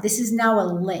this now. This is now a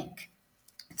link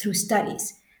through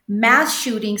studies. Mass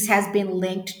shootings has been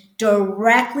linked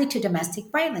directly to domestic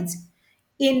violence.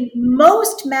 In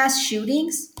most mass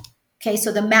shootings, okay,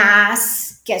 so the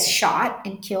mass gets shot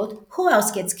and killed. Who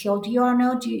else gets killed? Do you all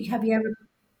know? Have you ever,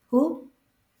 who?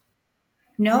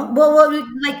 No? Well,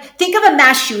 like think of a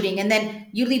mass shooting and then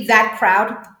you leave that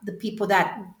crowd, the people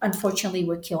that unfortunately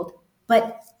were killed.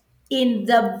 But in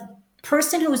the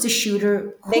person who was the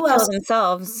shooter, they who kill else?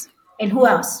 themselves, And who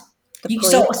else? the You,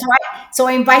 police. so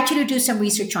I invite you to do some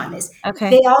research on this. Okay.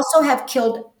 They also have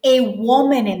killed a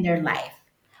woman in their life.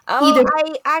 Oh, Either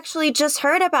I actually just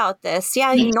heard about this.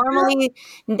 Yeah, me too. normally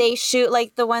they shoot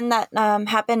like the one that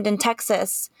happened in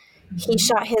Texas. He Mhm.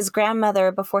 shot his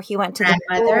grandmother before he went to the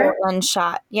Grandmother, school and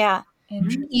shot. Yeah.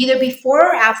 either before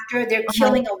or after they're Uh-huh.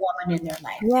 killing a woman in their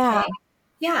life. Yeah. Okay.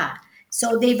 Yeah.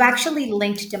 So they've actually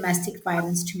linked domestic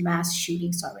violence to mass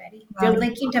shootings already. They're Wow.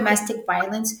 linking domestic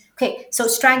violence. Okay, so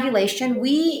strangulation.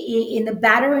 In the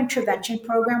batterer intervention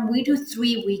program, we do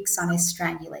 3 weeks on a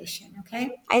strangulation.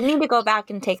 Okay. I need to go back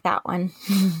and take that one.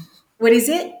 What is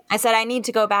it? I said I need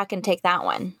to go back and take that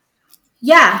one.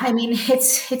 Yeah, I mean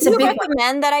it's Do a you big one.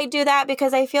 recommend that I do that?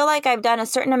 Because I feel like I've done a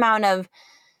certain amount of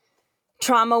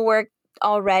trauma work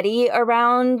already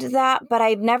around that, but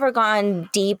I've never gone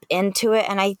deep into it.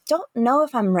 And I don't know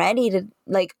if I'm ready to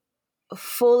like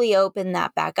fully open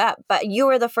that back up. But you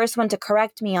were the first one to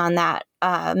correct me on that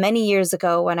many years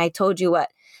ago when I told you what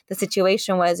the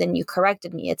situation was and you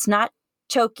corrected me. It's not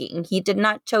choking. He did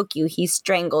not choke you. He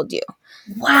strangled you.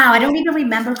 Wow, I don't even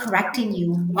remember correcting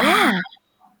you. Wow. Yeah.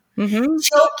 Mm-hmm.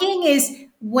 Choking is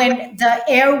when the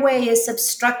airway is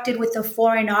obstructed with a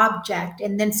foreign object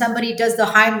and then somebody does the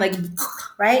Heimlich,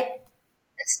 right?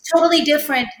 It's totally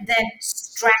different than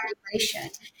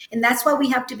strangulation. And that's why we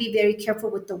have to be very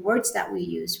careful with the words that we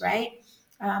use, right?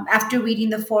 After reading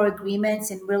the 4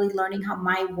 agreements and really learning how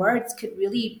my words could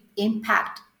really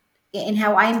impact in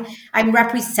how I'm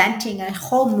representing a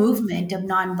whole movement of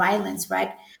nonviolence,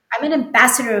 right? I'm an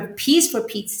ambassador of peace for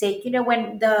Pete's sake. You know,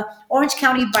 when the Orange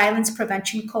County Violence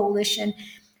Prevention Coalition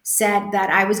said that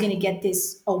I was going to get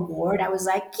this award, I was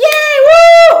like, yay,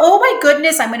 woo! Oh my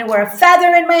goodness, I'm going to wear a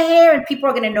feather in my hair and people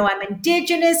are going to know I'm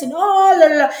indigenous and oh, la,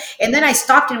 la, la. And then I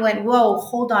stopped and went, whoa,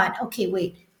 hold on. Okay,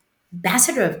 wait.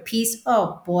 Ambassador of peace.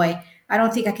 Oh boy. I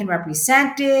don't think I can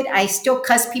represent it. I still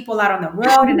cuss people out on the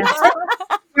road, and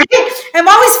I'm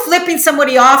always flipping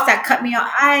somebody off that cut me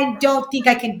off. I don't think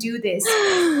I can do this.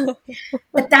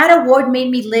 But that award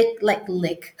made me lick.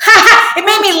 It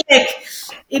made me lick.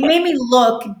 It made me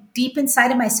look deep inside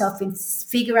of myself and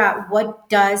figure out, what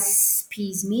does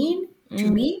peace mean to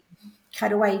me? How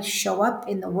do I show up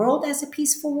in the world as a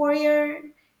peaceful warrior?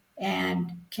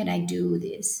 And can I do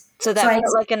this? So that felt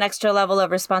like an extra level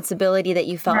of responsibility that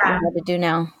you felt you had to do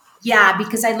now. Yeah,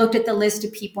 because I looked at the list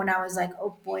of people and I was like,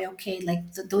 oh boy, okay, like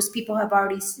those people have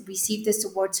already received this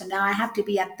award. So now I have to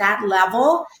be at that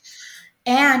level.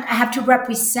 And I have to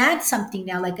represent something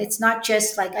now. Like, it's not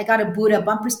just like I got a Buddha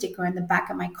bumper sticker in the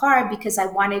back of my car because I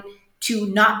wanted to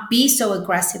not be so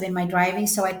aggressive in my driving.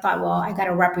 So I thought, well, I got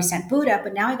to represent Buddha,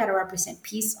 but now I got to represent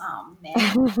peace. Oh, man.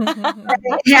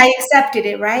 Yeah, I accepted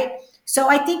it, right? So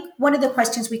I think one of the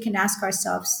questions we can ask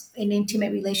ourselves in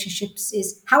intimate relationships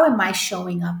is, how am I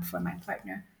showing up for my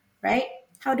partner, right?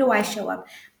 How do I show up?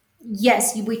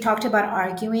 Yes, we talked about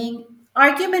arguing.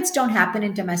 Arguments don't happen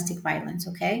in domestic violence,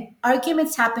 okay?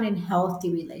 Arguments happen in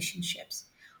healthy relationships.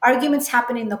 Arguments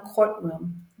happen in the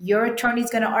courtroom. Your attorney's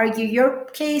going to argue your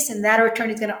case, and that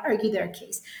attorney's going to argue their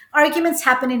case. Arguments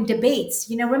happen in debates.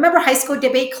 Remember high school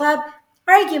debate club?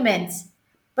 Arguments.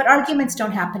 But arguments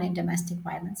don't happen in domestic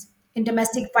violence. In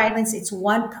domestic violence, it's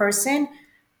one person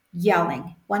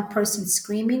yelling, one person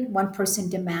screaming, one person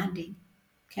demanding.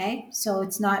 Okay, so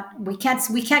it's not, we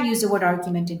can't use the word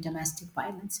argument in domestic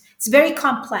violence. It's very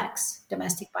complex,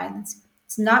 domestic violence.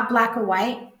 It's not black or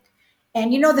white.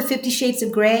 And the 50 Shades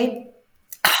of Grey,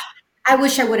 I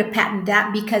wish I would have patented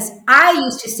that, because I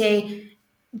used to say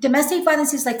domestic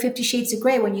violence is like 50 Shades of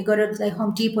Grey. When you go to the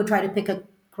Home Depot, try to pick a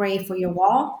gray for your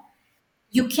wall,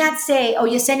 you can't say, oh,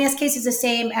 Yesenia's case is the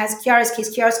same as Kiara's case.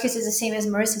 Kiara's case is the same as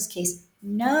Marissa's case.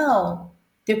 No,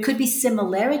 there could be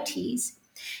similarities.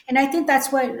 And I think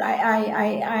that's what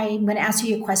I'm going to answer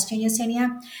your question,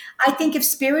 Yesenia. I think if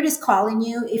spirit is calling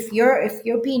you, if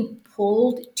you're being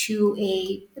pulled to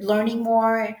a learning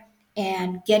more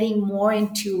and getting more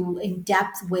in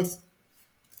depth with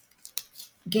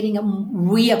getting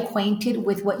reacquainted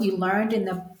with what you learned in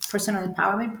the personal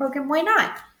empowerment program, why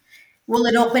not? Will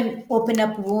it open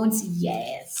up wounds?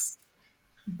 Yes.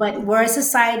 But we're a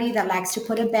society that likes to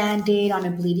put a Band-Aid on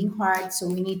a bleeding heart. So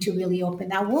we need to really open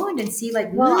that wound and see, like,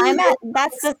 well,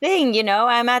 that's the thing,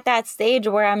 I'm at that stage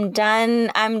where I'm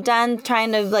done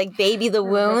trying to like baby the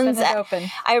wounds.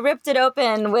 I ripped it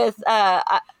open with,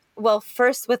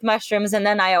 first with mushrooms and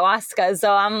then ayahuasca.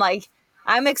 So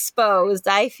I'm exposed.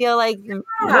 I feel like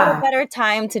what a better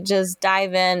time to just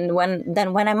dive in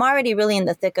than when I'm already really in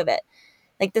the thick of it.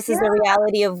 Like, this is the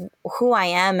reality of who I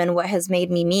am and what has made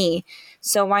me me.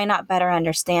 So why not better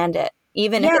understand it,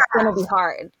 even if it's going to be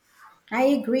hard? I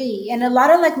agree. And a lot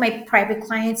of like my private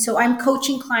clients, so I'm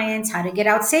coaching clients how to get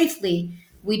out safely.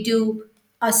 We do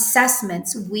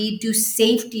assessments. We do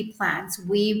safety plans.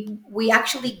 We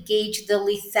actually gauge the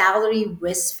lethality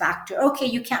risk factor. Okay,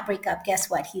 you can't break up.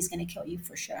 Guess what? He's going to kill you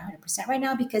for sure, 100% right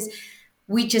now, because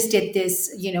we just did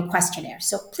this, questionnaire.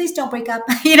 So please don't break up,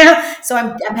 So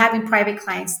I'm having private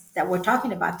clients that we're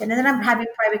talking about that. And then I'm having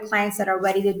private clients that are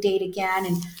ready to date again.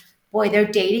 And boy, they're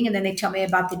dating. And then they tell me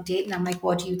about the date. And I'm like,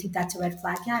 well, do you think that's a red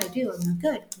flag? Yeah, I do. I'm like,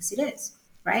 good. Yes, it is.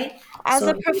 Right. As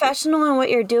a professional in what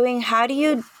you're doing, how do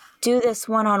you do this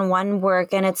one-on-one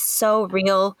work? And it's so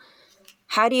real.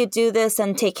 How do you do this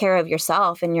and take care of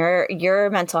yourself and your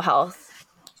mental health?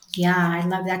 Yeah, I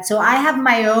love that. So I have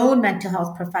my own mental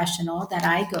health professional that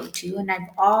I go to, and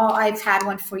I've had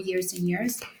one for years and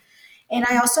years. And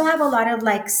I also have a lot of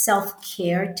like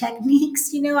self-care techniques.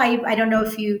 I don't know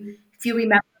if you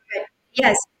remember, but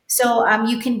yes. So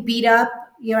you can beat up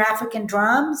your African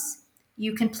drums,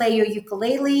 you can play your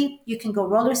ukulele, you can go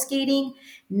roller skating.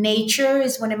 Nature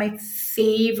is one of my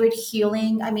favorite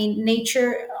healing. I mean,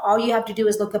 nature, all you have to do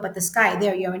is look up at the sky.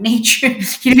 There, you're in nature.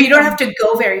 You don't have to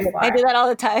go very far. I do that all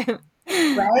the time.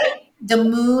 Right? The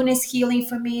moon is healing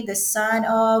for me. The sun,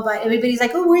 but everybody's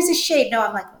like, oh, where's the shade? No,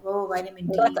 I'm like, oh, vitamin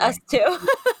D. That's us too.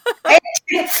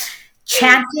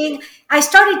 Chanting. I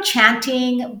started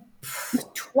chanting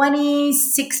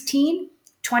 2016,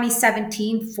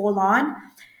 2017, full on.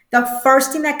 The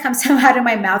first thing that comes out of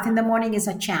my mouth in the morning is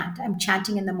a chant. I'm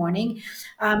chanting in the morning.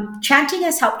 Chanting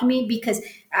has helped me because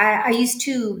I used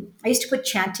to put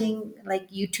chanting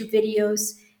like YouTube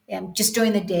videos just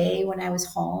during the day when I was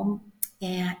home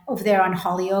and over there on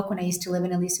Holyoke when I used to live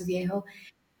in Aliso Viejo.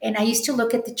 And I used to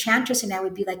look at the chanters and I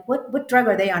would be like, what drug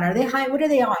are they on? Are they high? What are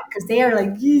they on? Because they are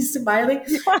like smiling.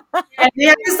 And they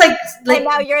have this like and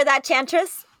now you're that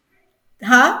chantress?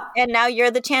 Huh? And now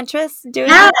you're the chantress doing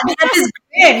yeah, it? I had this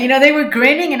did. They were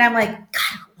grinning, and I'm like,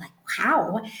 God, like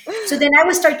how? So then I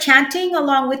would start chanting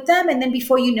along with them, and then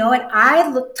before you know it,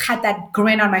 had that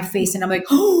grin on my face, and I'm like,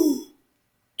 oh,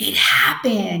 it I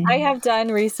happened. have done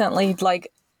recently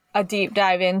like a deep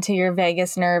dive into your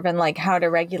vagus nerve and like how to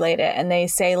regulate it. And they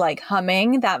say like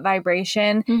humming, that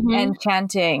vibration, and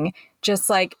chanting just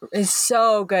like is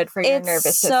so good for your nervous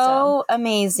It's system. so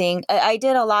amazing. I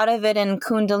did a lot of it in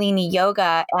Kundalini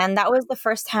yoga, and that was the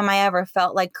first time I ever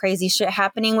felt like crazy shit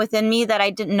happening within me that I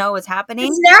didn't know was happening.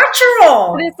 It's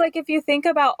natural. But it's like if you think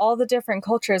about all the different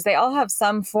cultures, they all have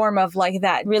some form of like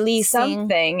that Releasing.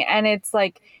 something. And it's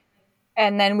like,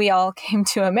 and then we all came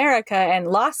to America and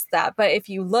lost that. But if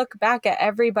you look back at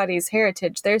everybody's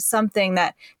heritage, there's something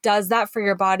that does that for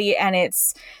your body, and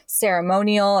it's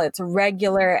ceremonial, it's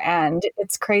regular, and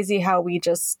it's crazy how we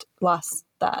just lost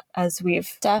that as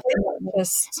we've Definitely.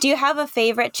 just... Do you have a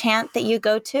favorite chant that you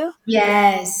go to?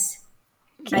 Yes,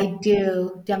 I do. Do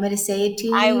you want me to say it to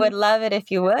you? I would love it if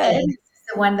you would. It's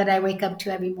the one that I wake up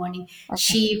to every morning.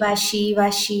 Shiva, Shiva,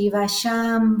 Shiva,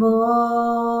 Shambho.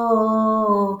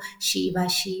 Shiva,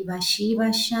 Shiva,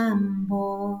 Shiva,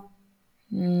 Shambho.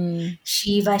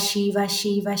 Shiva, Shiva,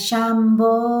 Shiva, Shambho.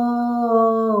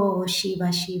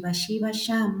 Shiva, Shiva, Shiva,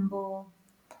 Shambho.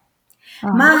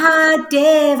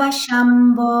 Mahadeva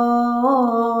Shambho.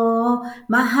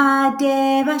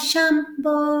 Mahadeva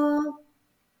Shambho.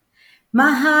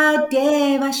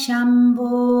 Mahadeva Shambho,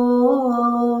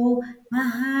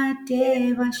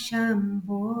 Mahadeva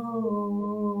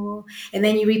Shambho. And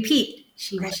then you repeat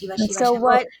Shiva, Shiva, Shiva, So Shambho.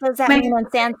 what does that mean in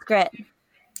Sanskrit?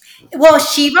 Well,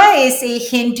 Shiva is a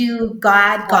Hindu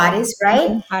goddess,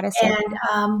 right? Goddess.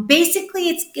 And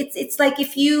basically, it's like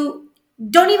if you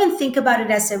don't even think about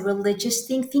it as a religious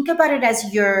thing, think about it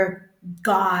as your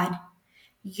God,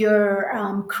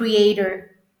 your creator,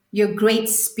 your great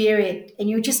spirit, and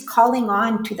you're just calling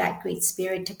on to that great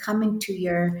spirit to come into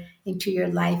your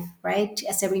life, right?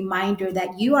 As a reminder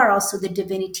that you are also the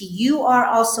divinity. You are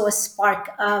also a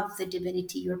spark of the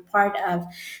divinity you're part of.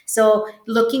 So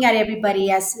looking at everybody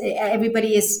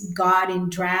is God in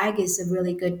drag is a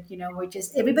really good, we're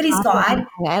just everybody's God.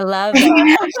 I love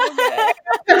it.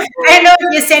 I don't know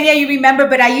if Yesenia, you remember,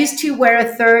 but I used to wear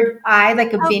a third eye,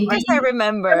 like a Of bindi. course I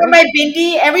remember. Remember my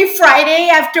bindi? Every Friday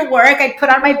after work, I'd put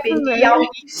on my bindi all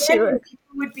weekend, and people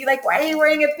would be like, why are you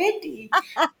wearing a bindi?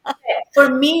 For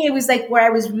me, it was like where I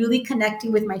was really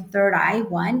connecting with my third eye,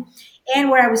 one, and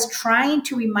where I was trying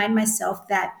to remind myself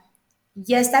that,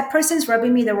 yes, that person's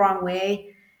rubbing me the wrong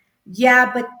way.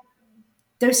 Yeah, but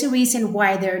there's a reason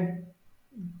why they're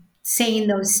saying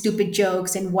those stupid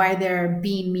jokes and why they're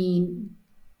being mean.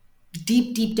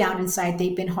 Deep down inside,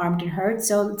 they've been harmed and hurt.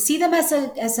 So see them as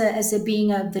a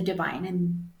being of the divine,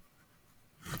 and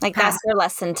like that's your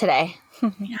lesson today.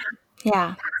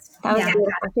 Yeah. That was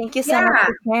beautiful. Thank you so much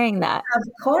for sharing that. Of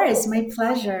course, my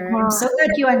pleasure. I'm so glad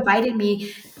you invited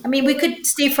me. I mean, we could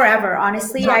stay forever,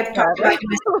 honestly. I've talked about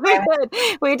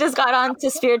we just got on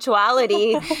to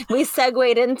spirituality. We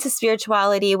segued into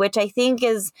spirituality, which I think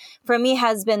is, for me,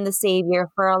 has been the savior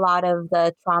for a lot of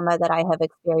the trauma that I have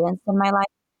experienced in my life.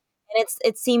 And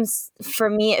it seems, for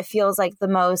me, it feels like the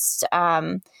most,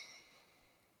 like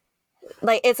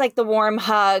it's like the warm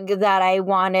hug that I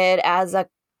wanted as a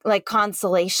like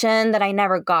consolation that I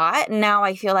never got. Now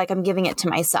I feel like I'm giving it to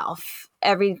myself.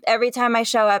 Every time I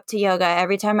show up to yoga,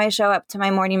 every time I show up to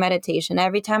my morning meditation,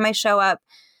 every time I show up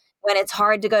when it's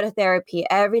hard to go to therapy,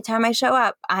 every time I show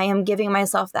up, I am giving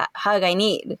myself that hug I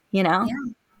need, Yeah.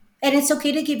 And it's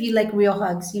okay to give you like real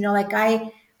hugs. Like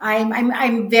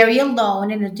I'm very alone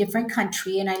in a different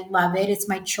country, and I love it. It's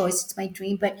my choice. It's my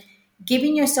dream. But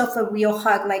giving yourself a real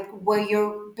hug, like where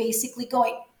you're basically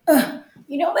going,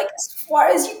 like as far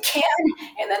as you can,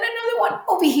 and then another one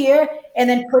over here, and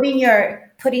then putting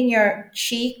your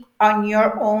cheek on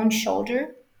your own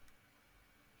shoulder,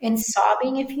 and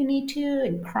sobbing if you need to,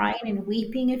 and crying and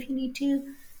weeping if you need to.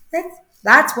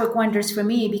 That's worked wonders for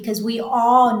me, because we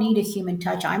all need a human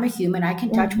touch. I'm a human. I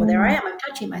can touch where I am. I'm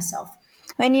touching myself.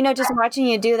 And, just watching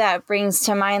you do that brings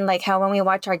to mind like how when we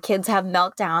watch our kids have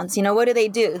meltdowns, what do?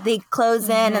 They close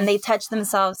in and they touch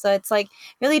themselves. So it's like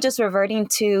really just reverting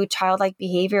to childlike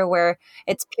behavior where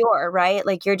it's pure, right?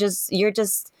 Like you're just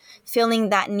feeling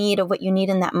that need of what you need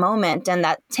in that moment. And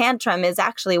that tantrum is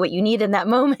actually what you need in that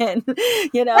moment,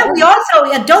 Yeah, we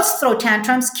also, adults throw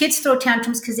tantrums, kids throw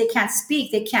tantrums because they can't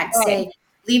speak. They can't say,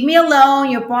 leave me alone,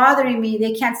 you're bothering me.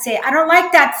 They can't say, I don't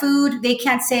like that food. They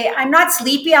can't say, I'm not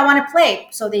sleepy, I want to play.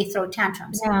 So they throw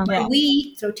tantrums. But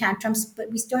we throw tantrums, but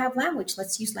we still have language.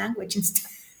 Let's use language instead.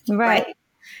 Right?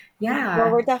 Yeah.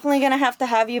 Well, we're definitely going to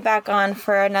have you back on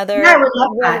for another. Yeah, I would love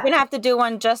We're that. going to have to do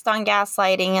one just on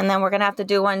gaslighting, and then we're going to have to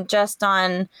do one just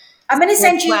on I'm going to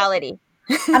send you. sexuality.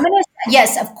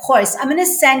 Yes, of course. I'm going to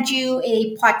send you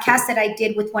a podcast that I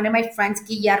did with one of my friends,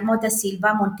 Guillermo da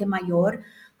Silva Montemayor,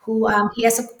 who he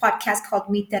has a podcast called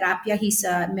Mi Terapia. He's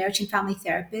a marriage and family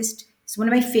therapist. He's one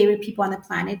of my favorite people on the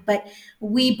planet. But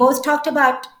we both talked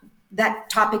about that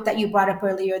topic that you brought up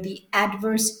earlier, the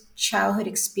adverse childhood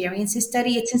experiences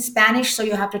study. It's in Spanish, so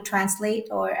you'll have to translate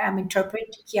or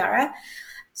interpret, Kiara.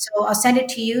 So I'll send it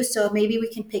to you. So maybe we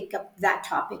can pick up that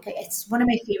topic. It's one of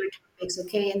my favorite topics.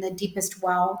 Okay, in the deepest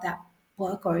well, that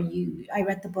book, or I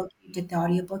read the book, you did the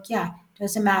audiobook. Yeah,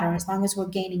 doesn't matter as long as we're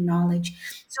gaining knowledge.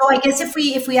 So I guess if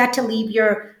we had to leave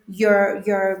your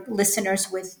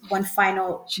listeners with one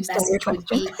final She stole your message would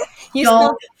question. be You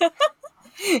don't.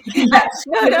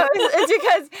 No, it's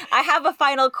because I have a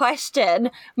final question.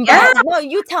 But Yeah. no,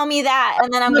 you tell me that,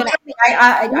 and then I'm No, going to. tell me.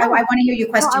 I want to hear your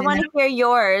No, question. I And want then to hear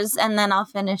yours, and then I'll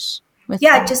finish with.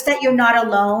 yeah, just that you're not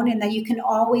alone and that you can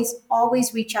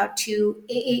always reach out to,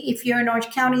 if you're in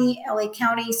Orange County, LA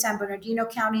County, San Bernardino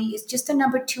County, it's just a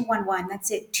number 211.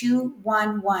 That's it,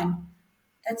 211.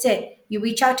 That's it. You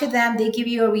reach out to them, they give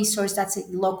you a resource that's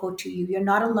local to you. You're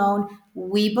not alone.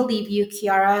 We believe you,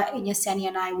 Kiara and Yesenia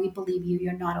and I, we believe you.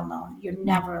 You're not alone. You're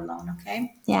never alone,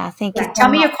 okay? Yeah, thank you Yeah, so tell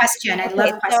me much. your question. I Okay, love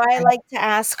so questions. I like to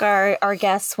ask our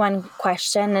guests one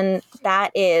question, and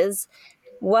that is,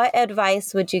 what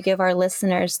advice would you give our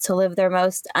listeners to live their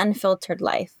most unfiltered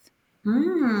life?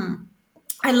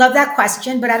 I love that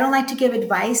question, but I don't like to give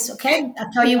advice, okay?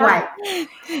 I'll tell you why.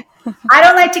 I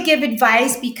don't like to give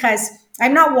advice because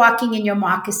I'm not walking in your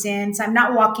moccasins. I'm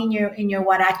not walking in your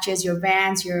huaraches, your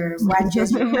Vans, your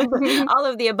wedges. All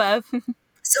of the above.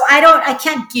 So I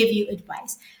can't give you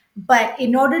advice. But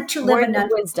in order to live Words of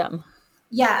wisdom.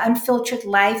 unfiltered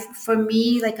life, for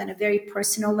me, like on a very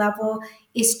personal level,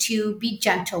 is to be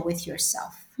gentle with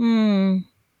yourself.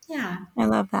 Yeah, I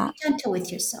love that. be gentle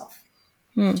with yourself.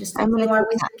 Just like I'm going you to are take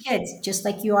with that. your kids, just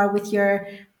like you are with your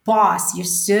boss. You're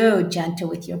so gentle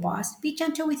with your boss. Be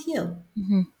gentle with you.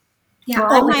 Yeah.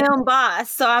 Well, I'm my own boss,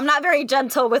 so I'm not very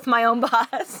gentle with my own boss.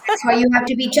 That's why you have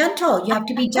to be gentle. You have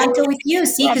to be gentle with you.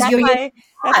 See, Yeah, because you're your that's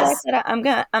why I boss.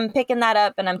 said I'm picking that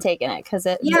up and I'm taking it because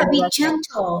it. Yeah, be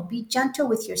gentle. Be gentle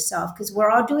with yourself because we're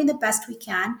all doing the best we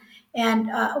can. And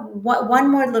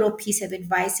one more little piece of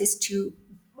advice is to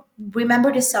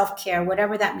remember to self care,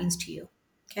 whatever that means to you.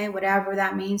 Okay, whatever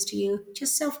that means to you,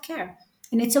 just self care.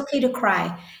 And it's okay to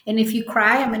cry. And if you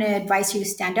cry, I'm going to advise you to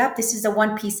stand up. This is the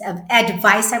one piece of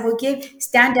advice I will give.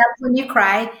 Stand up when you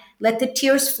cry. Let the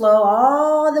tears flow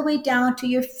all the way down to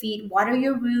your feet. Water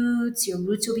your roots. Your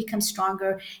roots will become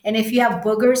stronger. And if you have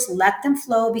boogers, let them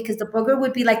flow because the booger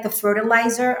would be like the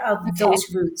fertilizer of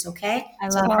those roots. Okay. I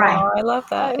So love cry. Oh, I love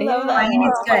that. I love that. Crying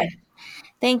is good.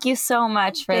 Thank you so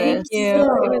much for Thank this. you.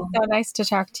 It was so nice to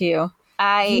talk to you.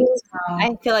 I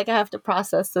Beautiful. feel like I have to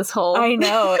process this whole. I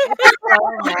know. It's so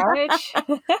much.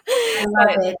 I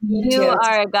love it. Me You too.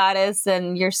 are a goddess,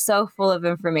 and you're so full of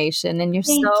information, and you're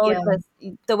Thank so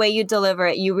you. the way you deliver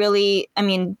it. You really, I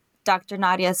mean, Dr.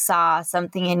 Nadia saw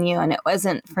something in you, and it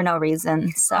wasn't for no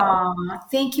reason. So.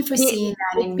 Thank you for seeing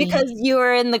that in me. Because you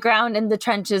were in the ground in the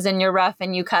trenches and you're rough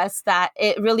and you cuss, that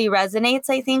it really resonates,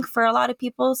 I think, for a lot of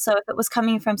people. So if it was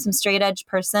coming from some straight edge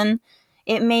person,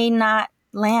 it may not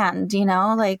land,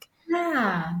 like.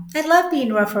 Yeah, I love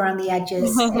being rough around the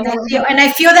edges, and I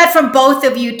feel that from both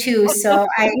of you too. So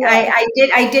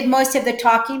I did most of the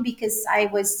talking because I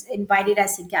was invited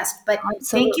as a guest. But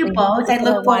thank you Absolutely. both. I That's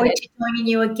what I look forward wanted. to joining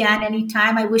you again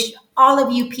anytime. I wish all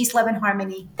of you peace, love, and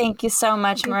harmony. Thank you so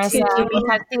much, Marissa. Thank you. We'll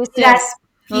talk to you soon. Yes,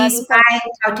 Love peace. you so Bye. much.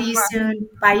 Talk to you soon.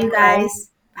 Bye, you Bye.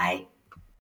 guys. Bye.